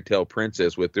fairy tale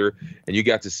princess with her, and you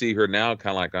got to see her now,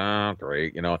 kind of like, oh,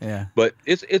 great, Yeah. But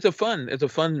it's a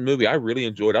fun movie. I really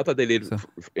enjoyed it. I thought they did,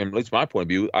 at least my point of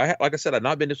view. Like I said, I've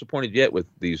not been disappointed yet with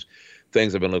these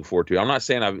things I've been looking forward to. I'm not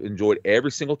saying I've enjoyed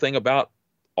every single thing about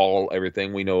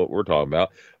everything we know what we're talking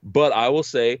about, but I will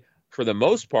say, for the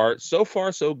most part, so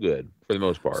far so good. For the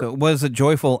most part. So was it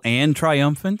joyful and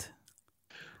triumphant?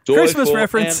 Joyful Christmas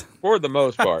reference for the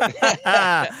most part.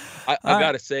 I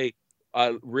got to say,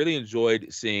 I really enjoyed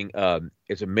seeing.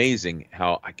 It's amazing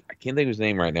how I can't think of his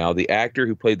name right now. The actor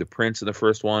who played the prince in the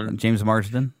first one, James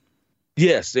Marsden.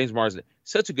 Yes, James Marsden.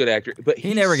 Such a good actor, but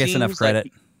he never gets enough credit.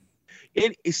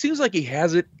 It seems like he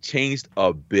hasn't changed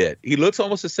a bit. He looks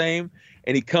almost the same,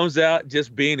 and he comes out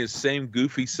just being his same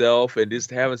goofy self and just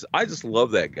having. I just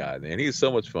love that guy, man. He's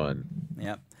so much fun.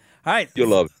 Yep. All right, you'll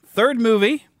love it. Third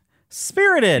movie.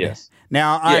 Spirited. Yes.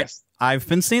 Now, I've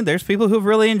been seeing there's people who've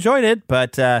really enjoyed it,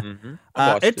 but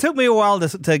it took me a while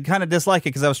to kind of dislike it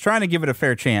because I was trying to give it a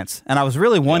fair chance, and I was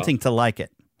really wanting to like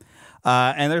it.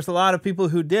 And there's a lot of people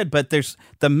who did, but there's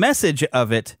the message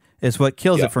of it is what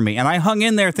kills it for me. And I hung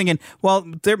in there thinking, well,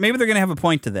 maybe they're going to have a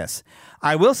point to this.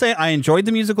 I will say I enjoyed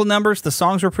the musical numbers. The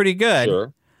songs were pretty good.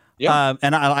 Sure. Yeah.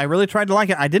 And I really tried to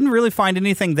like it. I didn't really find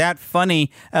anything that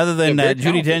funny other than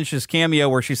Judi Dench's cameo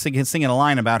where she's singing a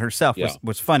line about herself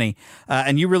was funny.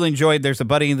 And you really enjoyed, there's a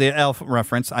Buddy the Elf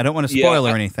reference. I don't want to spoil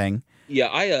or anything. Yeah,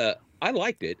 I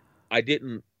liked it. I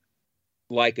didn't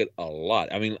like it a lot.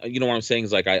 I mean, you know what I'm saying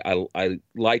is like I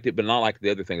liked it, but not like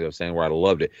the other things I was saying where I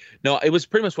loved it. No, it was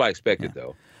pretty much what I expected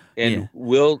though. And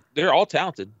they're all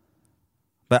talented.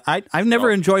 But I've never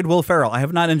enjoyed Will Ferrell. I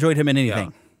have not enjoyed him in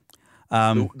anything.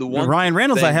 The Ryan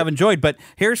Reynolds I have enjoyed, but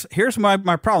here's my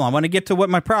problem. I want to get to what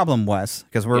my problem was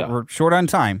because we're short on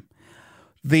time.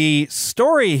 The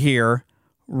story here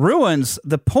ruins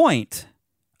the point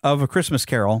of A Christmas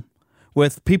Carol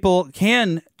with people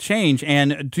can change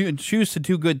and choose to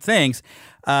do good things.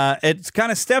 It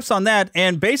kind of steps on that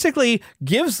and basically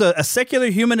gives a secular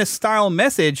humanist style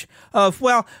message of,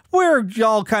 well, we're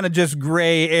all kind of just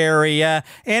gray area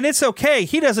and it's okay.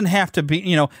 He doesn't have to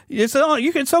be, it's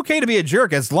okay to be a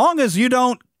jerk as long as you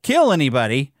don't kill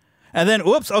anybody. And then,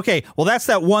 whoops, okay, well, that's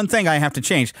that one thing I have to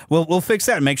change. We'll fix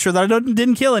that and make sure that I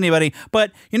didn't kill anybody.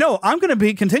 But, I'm going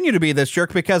to continue to be this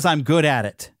jerk because I'm good at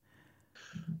it.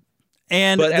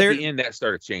 But at the end, that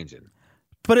started changing.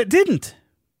 But it didn't.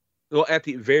 Well, at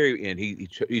the very end, he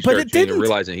started changing,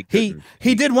 realizing he couldn't.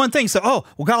 He did one thing. So,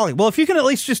 golly. Well, if you can at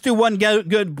least just do one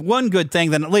good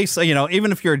thing, then at least,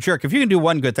 even if you're a jerk, if you can do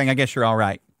one good thing, I guess you're all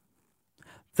right.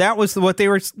 That was what they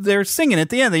were singing at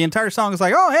the end. The entire song is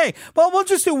like, oh, hey, well, we'll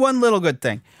just do one little good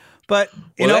thing. But,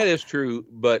 that is true,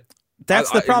 but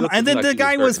that's the problem. And then the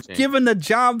guy was given the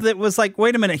job that was like,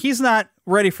 wait a minute, he's not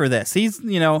ready for this. He's,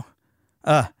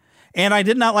 and I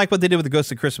did not like what they did with the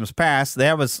Ghost of Christmas Past.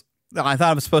 I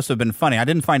thought it was supposed to have been funny. I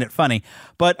didn't find it funny,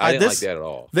 but I didn't like that at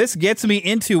all. This gets me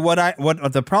into what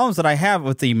the problems that I have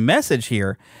with the message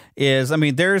here is. I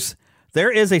mean, there is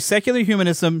a secular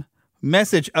humanism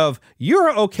message of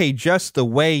you're okay just the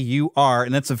way you are,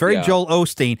 and that's a very Joel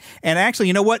Osteen. And actually,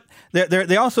 you know what?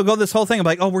 They also go this whole thing of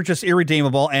like, oh, we're just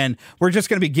irredeemable, and we're just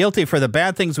going to be guilty for the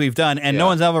bad things we've done, and no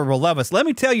one's ever will love us. Let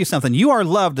me tell you something: you are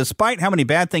loved despite how many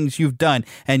bad things you've done,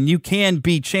 and you can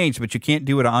be changed, but you can't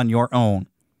do it on your own.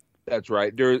 That's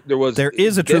right. There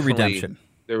is a true redemption.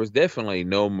 There was definitely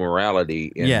no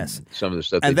morality in some of the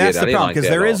stuff they did. And that's the problem, because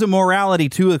there is a morality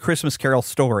to the Christmas Carol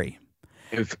story.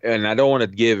 And I don't want to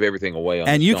give everything away on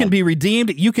And this you film. can be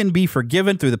redeemed. You can be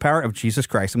forgiven through the power of Jesus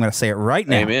Christ. I'm going to say it right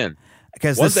now. Amen.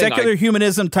 Because the secular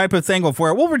humanism type of thing of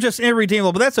where, well, we're just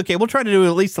irredeemable, but that's okay. We'll try to do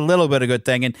at least a little bit of good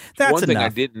thing, and that's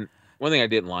enough. One thing I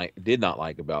did not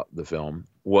like about the film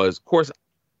was, of course,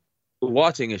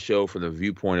 watching a show from the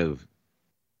viewpoint of,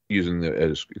 using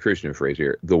a Christian phrase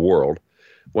here, the world.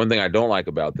 One thing I don't like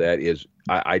about that is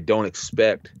I don't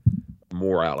expect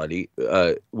morality,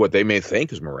 what they may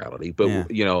think is morality, but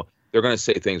they're going to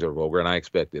say things that are vulgar, and I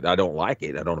expect it. I don't like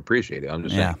it. I don't appreciate it. I'm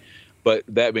just saying. But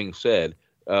that being said,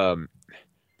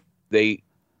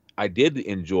 I did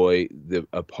enjoy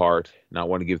a part, not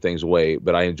want to give things away,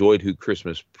 but I enjoyed who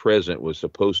Christmas Present was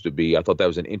supposed to be. I thought that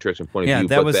was an interesting point of view. Yeah,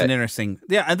 that was an interesting.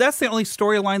 Yeah, and that's the only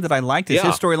storyline that I liked is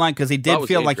his storyline, because he did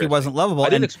feel like he wasn't lovable. I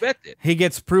didn't expect it. He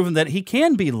gets proven that he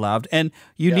can be loved, and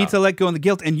you need to let go of the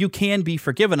guilt, and you can be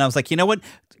forgiven. I was like, you know what?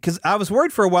 Because I was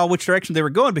worried for a while which direction they were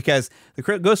going, because the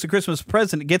Ghost of Christmas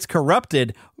Present gets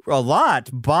corrupted a lot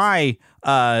by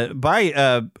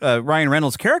Ryan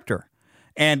Reynolds' character.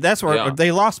 And that's where they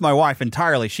lost my wife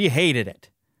entirely. She hated it.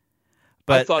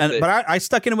 But I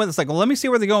stuck in with it. It's like, well, let me see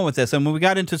where they're going with this. And when we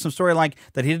got into some story like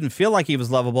that, he didn't feel like he was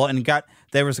lovable, and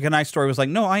there was a nice story. It was like,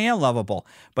 no, I am lovable.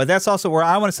 But that's also where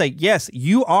I want to say, yes,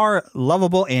 you are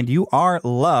lovable and you are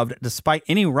loved despite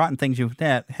any rotten things you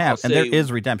have. And there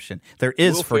is redemption. There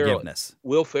is forgiveness.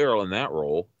 Will Ferrell in that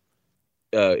role,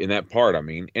 in that part, I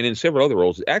mean, and in several other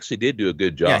roles, actually did do a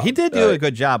good job. Yeah, he did do a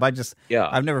good job.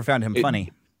 I've never found him funny.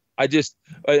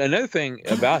 Another thing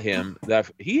about him, that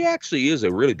he actually is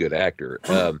a really good actor.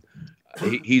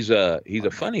 He's a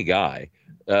funny guy,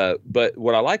 but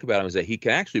what I like about him is that he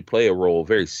can actually play a role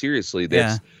very seriously.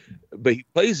 But he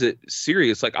plays it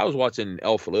serious. Like, I was watching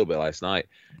Elf a little bit last night,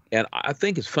 and I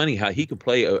think it's funny how he can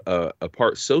play a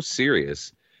part so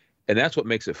serious, and that's what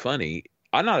makes it funny.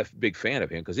 I'm not a big fan of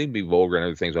him because he can be vulgar and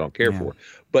other things I don't care for,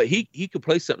 but he could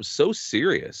play something so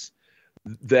serious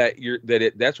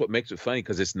that's what makes it funny,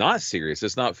 because it's not serious.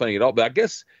 It's not funny at all. But I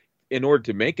guess in order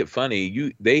to make it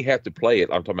funny, they have to play it.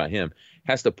 I'm talking about him,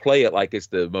 has to play it like it's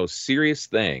the most serious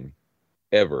thing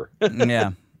ever.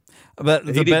 Yeah. But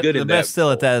the best still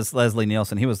at that is Leslie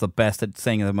Nielsen. He was the best at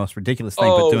saying the most ridiculous thing,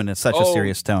 but doing it in such a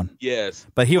serious tone. Yes.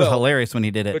 But he was hilarious when he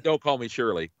did it. But don't call me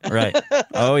Shirley. Right.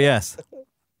 Oh, yes.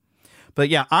 But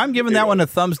yeah, I'm giving that one a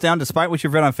thumbs down, despite what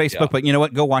you've read on Facebook. Yeah. But you know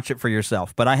what? Go watch it for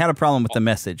yourself. But I had a problem with the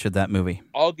message of that movie.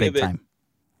 I'll give it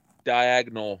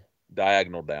diagonal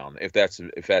down, if that's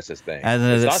his thing.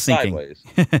 It's not sinking. Sideways.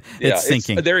 It's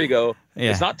sinking. There you go.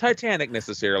 Yeah. It's not Titanic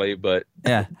necessarily, but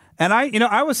yeah. And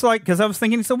I was like, because I was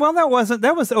thinking, so well, that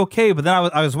was okay. But then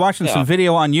I was watching some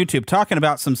video on YouTube talking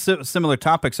about some similar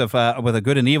topics of with a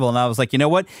good and evil, and I was like, you know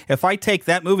what? If I take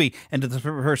that movie into the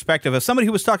perspective of somebody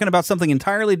who was talking about something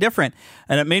entirely different,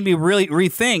 and it made me really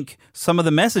rethink some of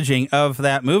the messaging of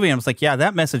that movie, and I was like, yeah,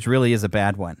 that message really is a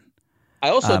bad one. I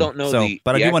also don't know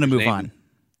but I do want to move on.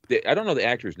 I don't know the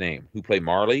actor's name who played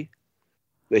Marley.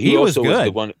 He was also good. Was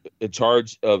the one in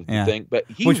charge of the thing, but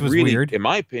which was really, weird, in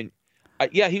my opinion.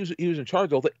 He was in charge of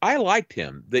the whole thing. I liked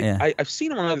him. I've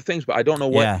seen him on other things, but I don't know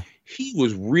what. Yeah. He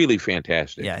was really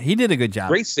fantastic. Yeah, he did a good job.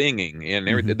 Great singing and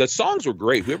everything. Mm-hmm. The songs were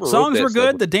great. Songs were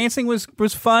good. The dancing was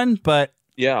fun, but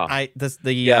the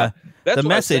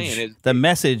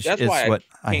message that's is why what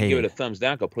I can't give it a thumbs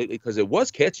down completely, because it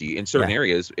was catchy in certain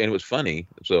areas and it was funny.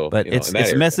 So, but it's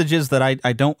messages that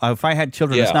I don't. If I had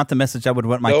children, it's not the message I would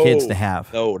want my kids to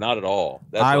have. No, not at all.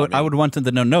 I would want them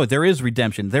to know. No, there is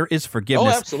redemption. There is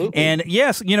forgiveness. Oh, absolutely. And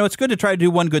yes, it's good to try to do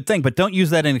one good thing, but don't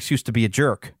use that as an excuse to be a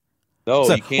jerk. No,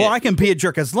 you can't. Well, I can be a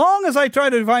jerk as long as I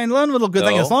try to find one little good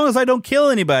thing, as long as I don't kill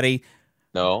anybody.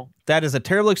 No. That is a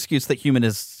terrible excuse that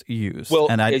humanists use.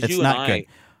 Well, and it's not good.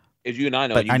 As you and I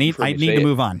know, but I need to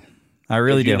move on. I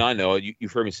really do. You and I know,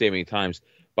 you've heard me say many times,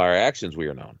 by our actions we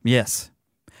are known. Yes.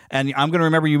 And I'm going to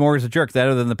remember you more as a jerk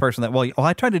other than the person that,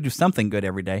 I try to do something good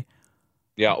every day.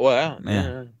 Yeah, well,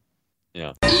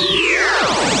 yeah.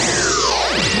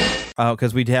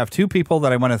 Because we have two people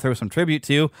that I want to throw some tribute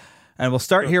to. And we'll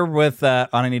start here with,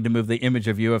 I need to move the image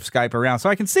of you of Skype around so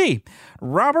I can see.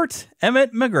 Robert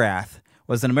Emmett McGrath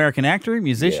was an American actor,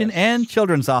 musician, and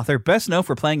children's author, best known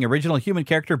for playing original human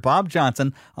character Bob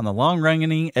Johnson on the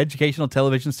long-running educational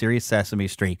television series Sesame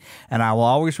Street. And I will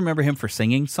always remember him for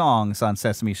singing songs on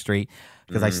Sesame Street,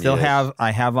 because I still have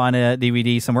on a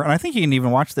DVD somewhere, and I think you can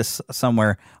even watch this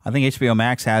somewhere. I think HBO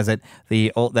Max has it,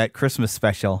 that Christmas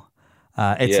special.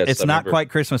 It's not quite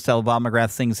Christmas till Bob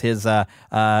McGrath sings his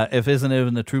if isn't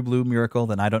even the True Blue Miracle,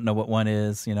 then I don't know what one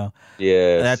is,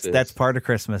 Yeah, that's part of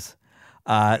Christmas.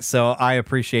 So I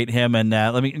appreciate him. And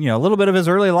let me, a little bit of his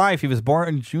early life. He was born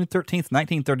on June 13th,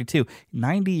 1932,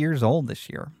 90 years old this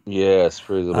year. Yes.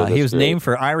 He was named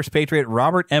for Irish patriot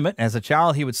Robert Emmett. As a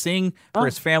child, he would sing for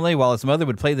his family while his mother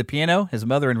would play the piano. His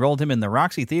mother enrolled him in the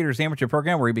Roxy Theater's amateur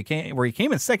program where he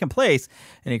came in second place,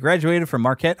 and he graduated from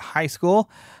Marquette High School.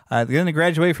 Then he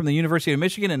graduated from the University of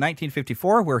Michigan in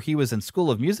 1954, where he was in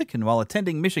School of Music. And while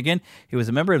attending Michigan, he was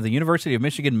a member of the University of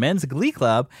Michigan Men's Glee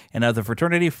Club and of the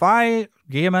fraternity Phi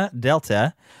Gamma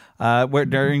Delta. Where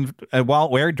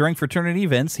during fraternity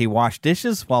events, he washed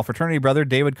dishes while fraternity brother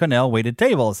David Connell waited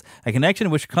tables. A connection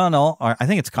which Connell, or I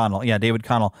think it's Connell, David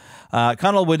Connell,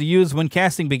 Connell would use when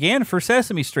casting began for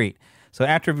Sesame Street. So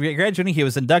after graduating, he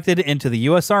was inducted into the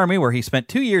U.S. Army, where he spent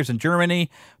 2 years in Germany,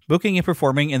 booking and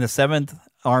performing in the 7th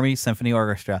Army Symphony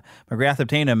Orchestra. McGrath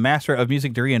obtained a Master of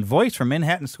Music degree in voice from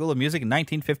Manhattan School of Music in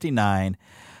 1959.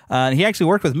 He actually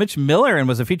worked with Mitch Miller and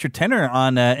was a featured tenor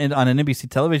on an NBC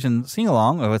television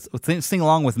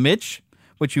sing-along with Mitch,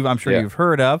 which I'm sure you've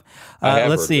heard of.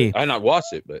 Let's see. I not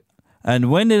watched it, but...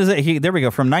 And when is it? There we go.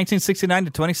 From 1969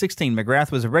 to 2016,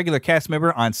 McGrath was a regular cast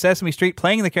member on Sesame Street,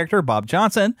 playing the character Bob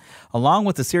Johnson, along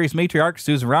with the series matriarch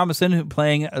Susan Robinson,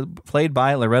 played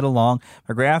by Loretta Long.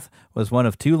 McGrath was one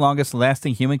of 2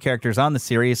 longest-lasting human characters on the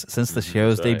series since the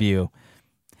show's debut.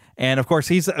 And, of course,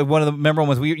 he's one of the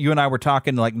memorable ones. You and I were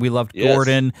talking, like, we loved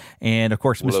Gordon and, of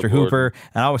course, Mr. Hooper.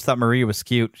 And I always thought Maria was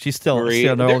cute. She's still older. She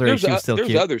was still cute.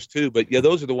 There's others, too. But, yeah,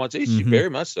 those are the ones. Very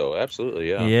much so.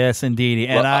 Absolutely, yeah. Yes, indeed.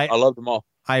 And I love them all.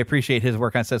 I appreciate his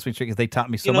work on Sesame Street because they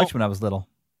taught me so much when I was little.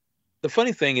 The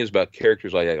funny thing is about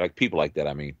characters like that, like people like that,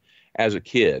 I mean, as a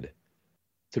kid,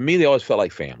 to me, they always felt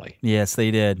like family. Yes,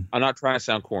 they did. I'm not trying to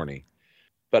sound corny,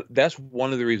 but that's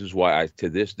one of the reasons why to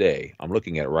this day, I'm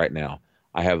looking at it right now,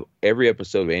 I have every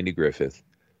episode of Andy Griffith.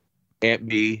 Aunt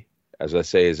B, as I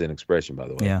say, is an expression, by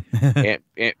the way. Yeah.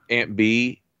 Aunt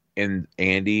B and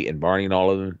Andy and Barney and all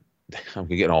of them, I'm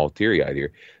getting all teary-eyed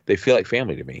here. They feel like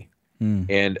family to me.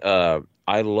 And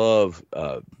I love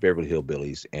Beverly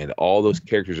Hillbillies, and all those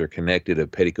characters are connected to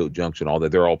Petticoat Junction, all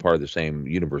that. They're all part of the same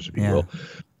universe, if you will.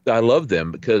 I love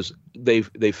them because they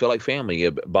feel like family.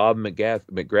 Bob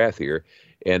McGrath here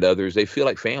and others, they feel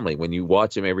like family when you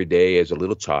watch them every day as a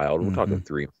little child. We're talking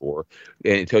 3 and 4,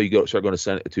 and until you start going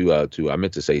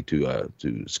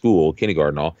to school,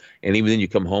 kindergarten, and all, and even then you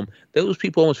come home. Those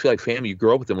people almost feel like family. You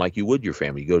grow up with them like you would your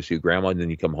family. You go to see your grandma, and then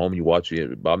you come home and you watch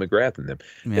Bob McGrath and them.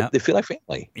 They feel like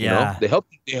family. You know? They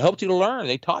helped you to learn.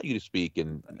 They taught you to speak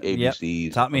and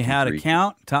ABCs. Taught me how to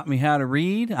count. Taught me how to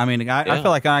read. I mean, I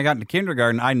feel like when I got into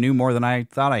kindergarten, I knew more than I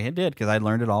thought I did because I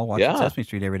learned it all watching Sesame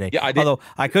Street every day. Yeah, Although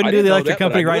I couldn't do the Electric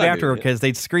Company right after because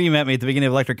they'd scream at me at the beginning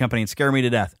of Electric Company and scare me to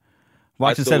death.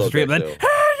 Watching Sesame Street, and then, hey, you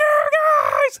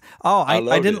guys! Oh,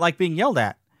 I didn't like being yelled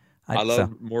at. I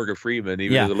love Morgan Freeman,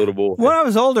 even as a little boy. When I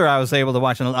was older, I was able to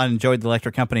watch, and I enjoyed the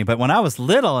Electric Company. But when I was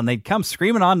little and they'd come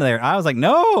screaming on there, I was like,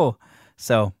 no.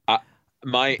 So,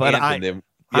 my aunt and them,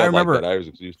 I remember like that. I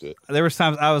was used to it. There was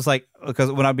times I was like,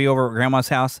 because when I'd be over at Grandma's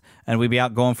house and we'd be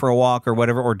out going for a walk or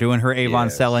whatever, or doing her Avon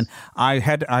selling, I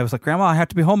was like, Grandma, I have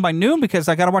to be home by noon because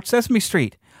I got to watch Sesame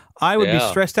Street. I would be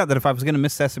stressed out that if I was going to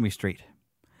miss Sesame Street.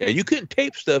 Yeah, you couldn't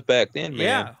tape stuff back then,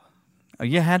 man. Yeah,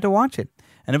 you had to watch it.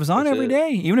 And it was on every day,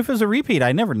 even if it was a repeat.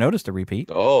 I never noticed a repeat.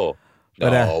 Oh,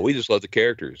 no, we just love the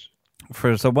characters.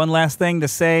 So one last thing to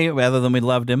say, other than we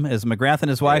loved him, is McGrath and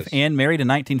his wife Ann married in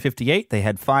 1958. They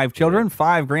had 5 children,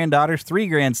 5 granddaughters, 3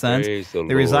 grandsons.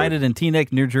 They resided in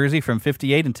Teaneck, New Jersey from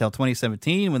 58 until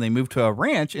 2017 when they moved to a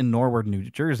ranch in Norwood, New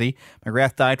Jersey.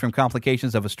 McGrath died from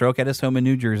complications of a stroke at his home in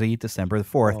New Jersey, December the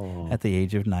 4th, at the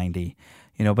age of 90.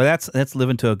 You know, but that's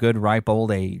living to a good, ripe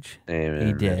old age. Amen.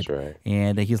 He did. That's right.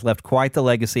 And he's left quite the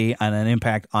legacy and an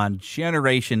impact on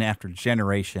generation after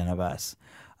generation of us.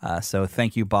 So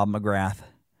thank you, Bob McGrath.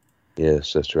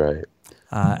 Yes, that's right.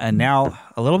 And now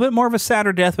a little bit more of a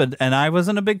sadder death, and I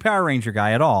wasn't a big Power Ranger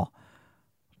guy at all.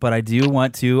 But I do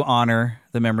want to honor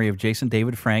the memory of Jason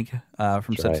David Frank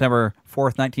from September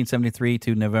 4th, 1973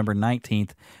 to November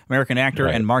 19th. American actor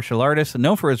and martial artist,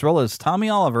 known for his role as Tommy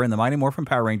Oliver in the Mighty Morphin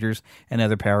Power Rangers and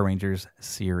other Power Rangers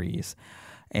series.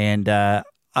 And now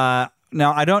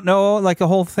I don't know like the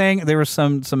whole thing. There was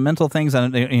some mental things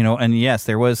on it, you know, and yes,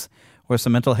 there was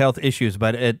some mental health issues,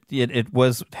 but it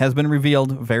has been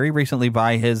revealed very recently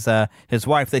by his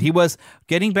wife that he was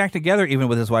getting back together even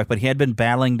with his wife, but he had been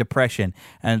battling depression,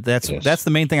 and that's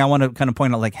the main thing I want to kind of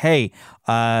point out. Like, hey,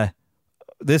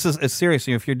 this is serious.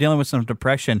 If you're dealing with some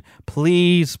depression,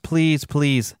 please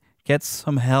get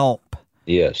some help.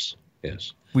 Yes.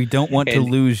 We don't want to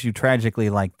lose you tragically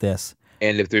like this.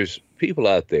 And if there's people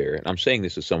out there, and I'm saying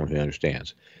this as someone who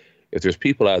understands, if there's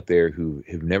people out there who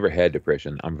have never had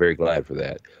depression, I'm very glad for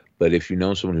that. But if you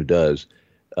know someone who does,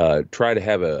 try to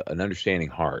have an understanding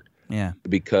heart. Yeah.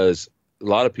 Because a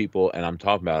lot of people, and I'm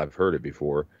talking about, I've heard it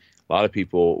before, a lot of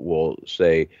people will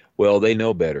say, well, they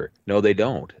know better. No, they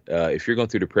don't. If you're going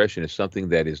through depression, it's something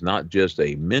that is not just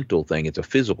a mental thing. It's a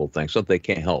physical thing, something they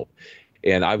can't help.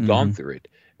 And I've gone through it.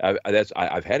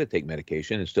 I've had to take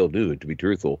medication and still do, to be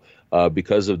truthful,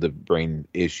 because of the brain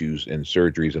issues and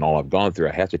surgeries and all I've gone through.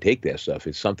 I have to take that stuff.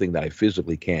 It's something that I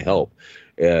physically can't help.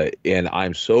 And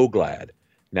I'm so glad.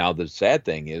 Now, the sad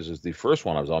thing is the first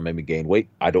one I was on made me gain weight.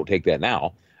 I don't take that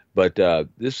now. But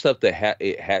this stuff that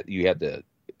you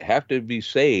have to be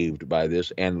saved by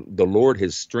this. And the Lord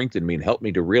has strengthened me and helped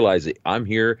me to realize that I'm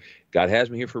here. God has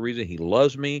me here for a reason. He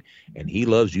loves me, and he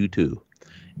loves you too.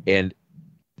 And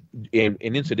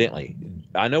incidentally,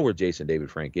 I know where Jason David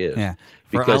Frank is. Yeah,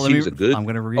 because he's a good. I'm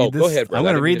going to read this. Go ahead, brother. I'm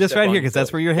going to read this right here because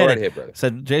that's where you're headed. Go right ahead, brother.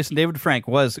 Said Jason David Frank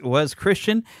was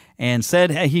Christian and said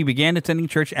he began attending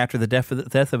church after the death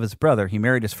of his brother. He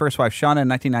married his first wife, Shauna, in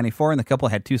 1994, and the couple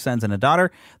had 2 sons and a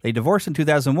daughter. They divorced in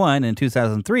 2001. In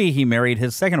 2003, he married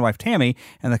his second wife, Tammy,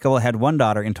 and the couple had 1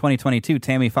 daughter. In 2022,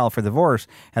 Tammy filed for divorce.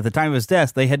 At the time of his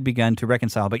death, they had begun to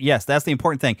reconcile. But yes, that's the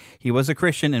important thing. He was a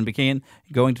Christian and began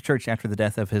going to church after the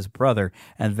death of his brother,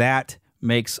 and that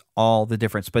makes all the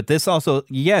difference. But this also,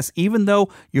 yes, even though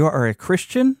you are a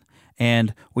Christian,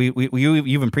 and we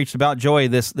even preached about joy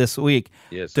this week.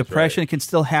 Yes, depression can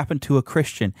still happen to a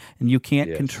Christian, and you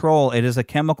can't control. It is a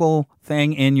chemical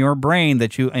thing in your brain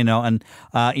that and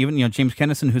even James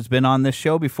Kennison, who's been on this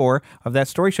show before of that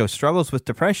story show, struggles with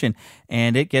depression,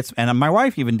 and my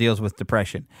wife even deals with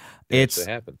depression. It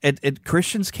happens.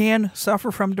 Christians can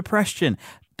suffer from depression.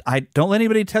 I don't let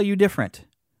anybody tell you different.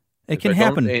 It can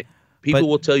happen. People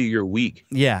will tell you you're weak.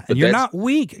 Yeah, and you're not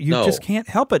weak. You just can't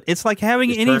help it. It's like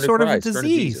having any sort of a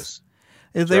disease.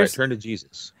 Turn to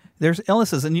Jesus. There's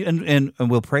illnesses, and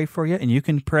we'll pray for you, and you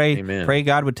can pray. Amen. Pray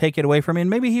God would take it away from you,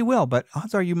 and maybe He will. But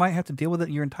odds are you might have to deal with it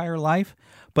your entire life.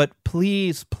 But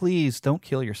please, please don't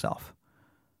kill yourself.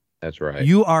 That's right.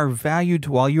 You are valued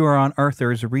while you are on earth.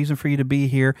 There is a reason for you to be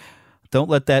here. Don't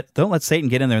let Satan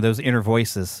get in there. Those inner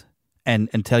voices.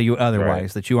 And tell you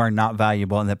otherwise, that you are not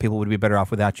valuable and that people would be better off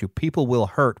without you. People will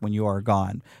hurt when you are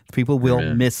gone. People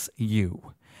will miss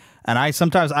you. And I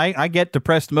sometimes get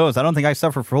depressed modes. I don't think I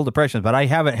suffer from full depression, but I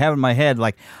have in my head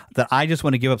like that. I just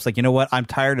want to give up. It's like, you know what? I'm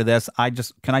tired of this.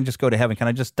 Can I just go to heaven? Can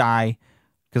I just die?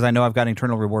 Because I know I've got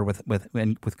eternal reward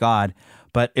with God.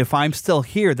 But if I'm still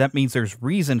here, that means there's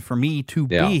reason for me to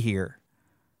be here.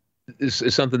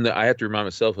 It's something that I have to remind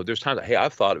myself of. There's times, hey,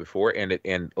 I've thought it before,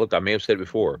 and look, I may have said it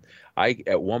before.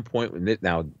 At one point,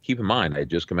 now keep in mind, I had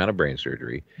just come out of brain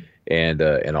surgery, and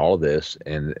all of this,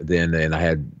 and then I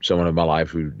had someone in my life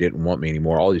who didn't want me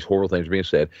anymore. All these horrible things were being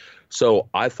said. So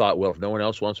I thought, well, if no one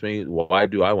else wants me, why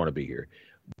do I want to be here?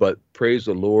 But praise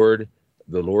the Lord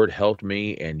helped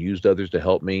me and used others to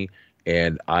help me,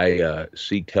 and I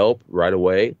seeked help right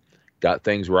away. Got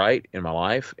things right in my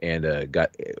life, and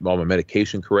got all my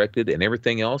medication corrected and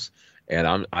everything else.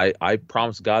 And I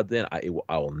promised God then I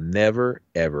will never,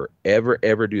 ever, ever,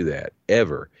 ever do that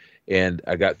ever. And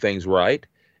I got things right,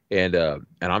 and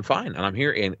I'm fine, and I'm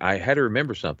here. And I had to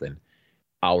remember something: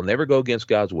 I will never go against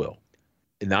God's will,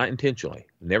 not intentionally.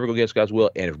 Never go against God's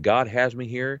will. And if God has me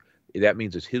here, that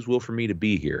means it's His will for me to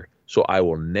be here. So I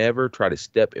will never try to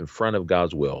step in front of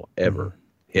God's will ever.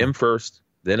 Him first.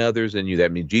 Then others, and you.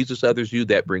 That means Jesus, others, you.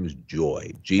 That brings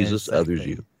joy. Jesus, others,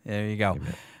 you. There you go.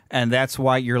 Amen. And that's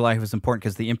why your life is important,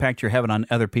 because the impact you're having on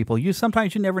other people.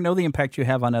 Sometimes you never know the impact you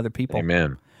have on other people.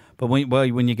 Amen. But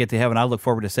when you get to heaven, I look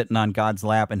forward to sitting on God's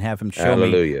lap and have Him show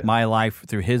me my life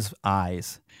through His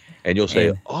eyes. And you'll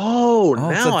say,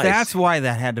 now that's why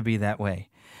that had to be that way.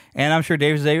 And I'm sure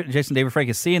Jason David Frank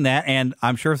is seeing that, and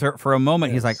I'm sure for a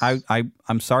moment he's like,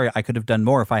 I'm sorry, I could have done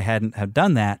more if I hadn't have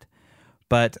done that.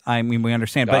 But I mean, we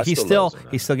understand. God, but he still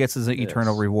gets his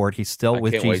eternal reward. He's still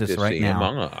with Jesus right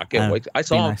now. I can't wait. I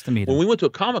saw him nice to meet him when we went to a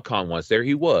Comic-Con once. There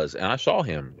he was, and I saw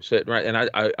him sitting right. And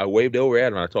I waved over at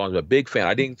him. And I told him I was a big fan.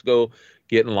 I didn't go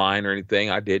get in line or anything.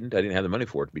 I didn't have the money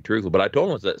for it, to be truthful. But I told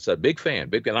him I was a big fan.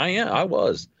 And I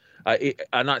was.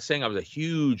 I'm not saying I was a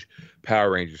huge Power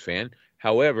Rangers fan.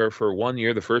 However, for 1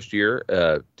 year, the first year,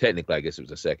 technically, I guess it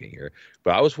was the second year,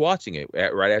 but I was watching it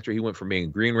right after he went from being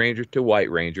Green Ranger to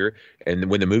White Ranger, and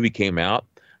when the movie came out,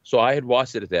 so I had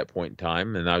watched it at that point in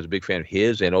time, and I was a big fan of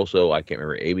his, and also, I can't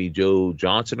remember, Amy Jo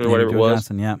Johnson or whatever it was.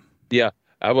 Johnson, yeah. Yeah,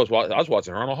 I was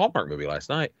watching her on a Hallmark movie last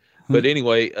night. But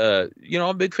anyway, I'm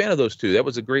a big fan of those two. That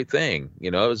was a great thing.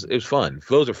 It was fun.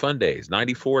 Those are fun days.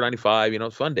 94,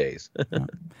 95, fun days.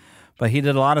 But he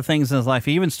did a lot of things in his life.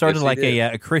 He even started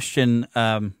a Christian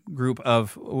group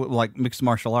of like mixed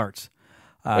martial arts.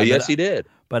 Yes, he did.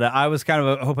 But I was kind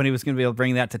of hoping he was going to be able to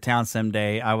bring that to town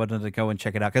someday. I wanted to go and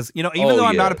check it out. Because, even though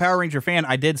I'm not a Power Ranger fan,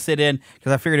 I did sit in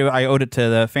because I figured I owed it to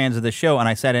the fans of the show. And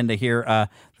I sat in to hear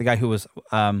the guy who was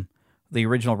the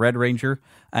original Red Ranger.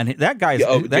 And that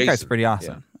guy's pretty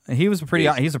awesome. Yeah. He's a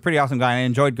pretty awesome guy. And I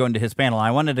enjoyed going to his panel. I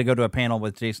wanted to go to a panel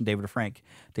with Jason David Frank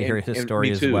to hear his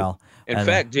story as well. In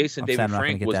fact, Jason David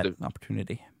Frank was the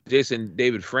opportunity. Jason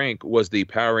David Frank was the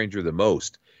Power Ranger the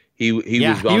most. He was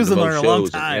in there a long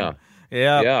time.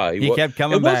 Yeah, he kept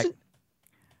coming back.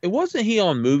 Wasn't he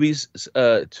on movies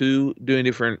too, doing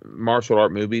different martial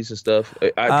art movies and stuff?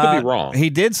 I could be wrong. He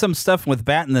did some stuff with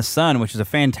Bat in the Sun, which is a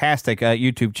fantastic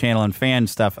YouTube channel and fan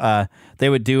stuff. They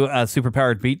would do a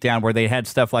superpowered beatdown where they had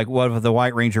stuff like what if the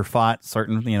White Ranger fought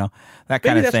certain, that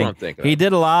kind of thing. What I'm thinking he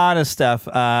did a lot of stuff.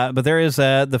 But there is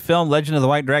the film Legend of the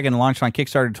White Dragon launched on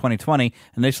Kickstarter in 2020.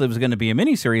 Initially, it was going to be a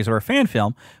miniseries or a fan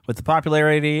film. With the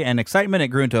popularity and excitement, it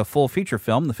grew into a full feature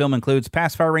film. The film includes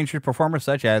past Power Rangers performers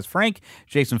such as Frank,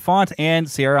 Jason Font, and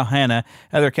Sierra Hanna.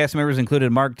 Other cast members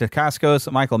included Mark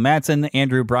Dacascos, Michael Madsen,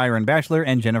 Andrew Byron Batchelor,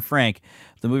 and Jenna Frank.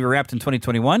 The movie wrapped in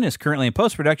 2021, is currently in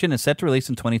post-production, and is set to release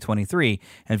in 2023.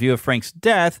 In view of Frank's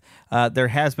death, there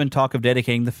has been talk of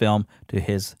dedicating the film to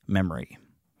his memory.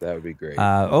 That would be great.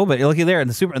 But looky there, in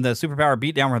the Superpower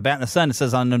Beatdown with Bat in the Sun, it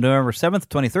says on November 7th,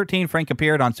 2013, Frank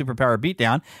appeared on Superpower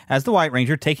Beatdown as the White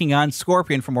Ranger, taking on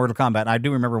Scorpion from Mortal Kombat. And I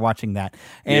do remember watching that.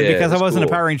 And because I wasn't a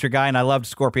Power Ranger guy and I loved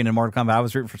Scorpion in Mortal Kombat, I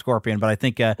was rooting for Scorpion, but I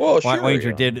think White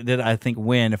Ranger did I think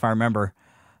win, if I remember.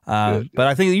 But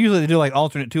I think usually they do like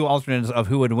two alternates of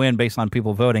who would win based on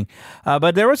people voting.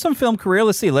 But there was some film career.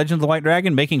 Let's see. Legend of the White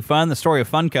Dragon, Making Fun, The Story of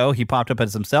Funko. He popped up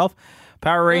as himself.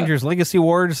 Power Rangers Legacy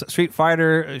Wars, Street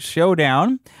Fighter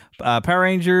Showdown. Power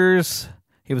Rangers,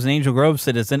 he was an Angel Grove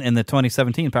citizen in the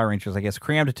 2017 Power Rangers, I guess.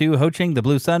 Crammed 2, Ho Ching, The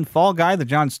Blue Sun, Fall Guy, The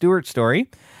Jon Stewart Story.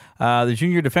 The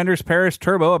Junior Defenders, Paris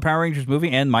Turbo, a Power Rangers movie,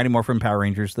 and Mighty Morphin Power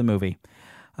Rangers, the movie.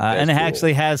 And it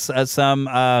actually has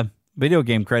some video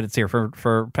game credits here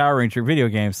for Power Ranger video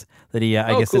games that he,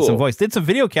 I guess, did some voice. Did some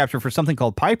video capture for something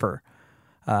called Piper.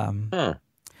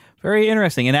 Very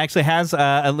interesting. And actually has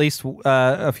at least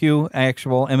a few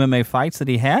actual MMA fights that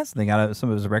he has. They got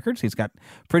some of his records. He's got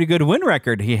pretty good win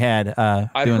record he had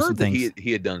doing some things.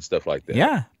 He had done stuff like that.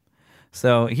 Yeah.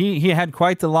 So he had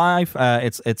quite the life.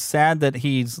 It's sad that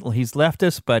he's left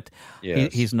us, but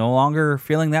he's no longer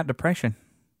feeling that depression.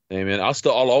 Amen. I'll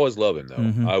always love him though.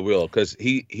 Mm-hmm. I will, because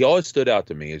he always stood out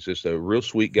to me as just a real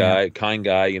sweet guy, kind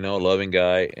guy, loving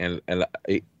guy, and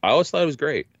I always thought it was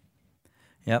great.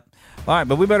 Yep. All right,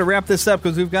 but we better wrap this up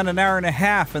because we've got an hour and a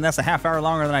half, and that's a half hour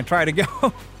longer than I try to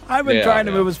go. I've been trying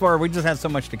to move us forward. We just had so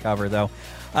much to cover, though.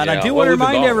 And I do want to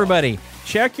remind everybody,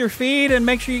 check your feed and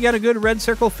make sure you got a good Red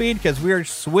Circle feed because we are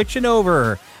switching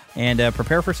over. And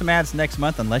prepare for some ads next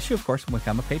month, unless you, of course,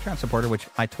 become a Patreon supporter, which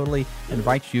I totally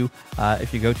invite you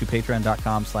if you go to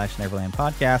patreon.com/Neverland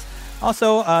Podcast.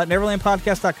 Also,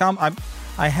 neverlandpodcast.com.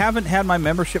 I haven't had my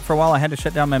membership for a while. I had to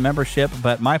shut down my membership,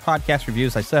 but my podcast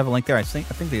reviews, I still have a link there. I think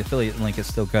the affiliate link is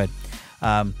still good.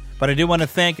 But I do want to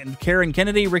thank Karen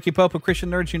Kennedy, Ricky Pope of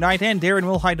Christian Nerds Unite, and Darren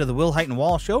Wilhite of the Wilhite and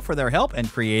Wall Show for their help in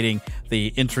creating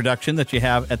the introduction that you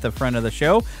have at the front of the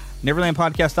show.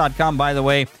 NeverlandPodcast.com, by the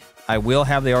way, I will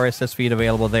have the RSS feed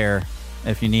available there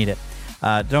if you need it.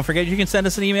 Don't forget, you can send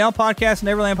us an email,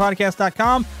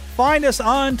 podcast@neverlandpodcast.com. Find us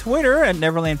on Twitter at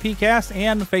NeverlandPcast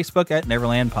and Facebook at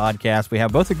Neverland Podcast. We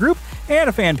have both a group and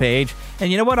a fan page. And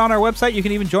you know what? On our website, you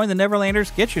can even join the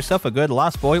Neverlanders. Get yourself a good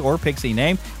Lost Boy or Pixie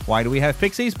name. Why do we have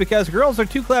Pixies? Because girls are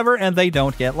too clever and they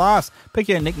don't get lost. Pick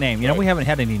you a nickname. We haven't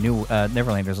had any new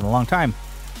Neverlanders in a long time.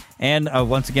 And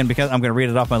once again, because I'm going to read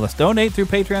it off my list, donate through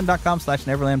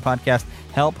patreon.com/Neverland Podcast.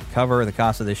 Help cover the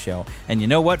cost of this show. And you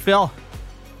know what, Phil?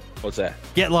 What's that?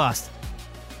 Get lost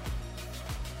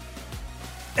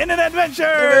in an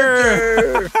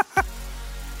adventure!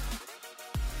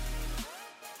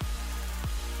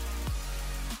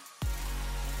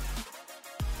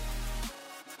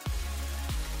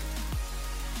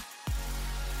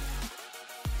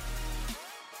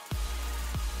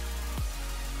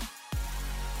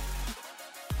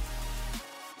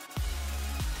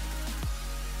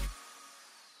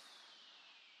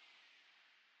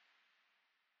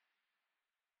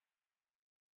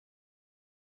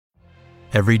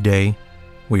 Every day,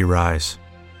 we rise,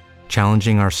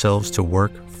 challenging ourselves to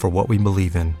work for what we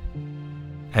believe in.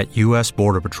 At U.S.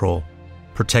 Border Patrol,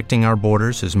 protecting our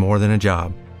borders is more than a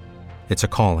job. It's a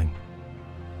calling.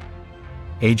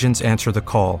 Agents answer the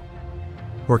call,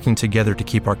 working together to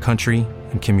keep our country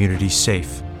and communities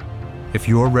safe. If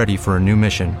you're ready for a new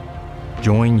mission,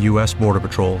 Join U.S. Border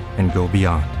Patrol and go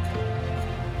beyond.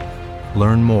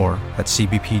 Learn more at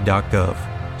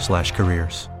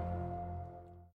cbp.gov/careers.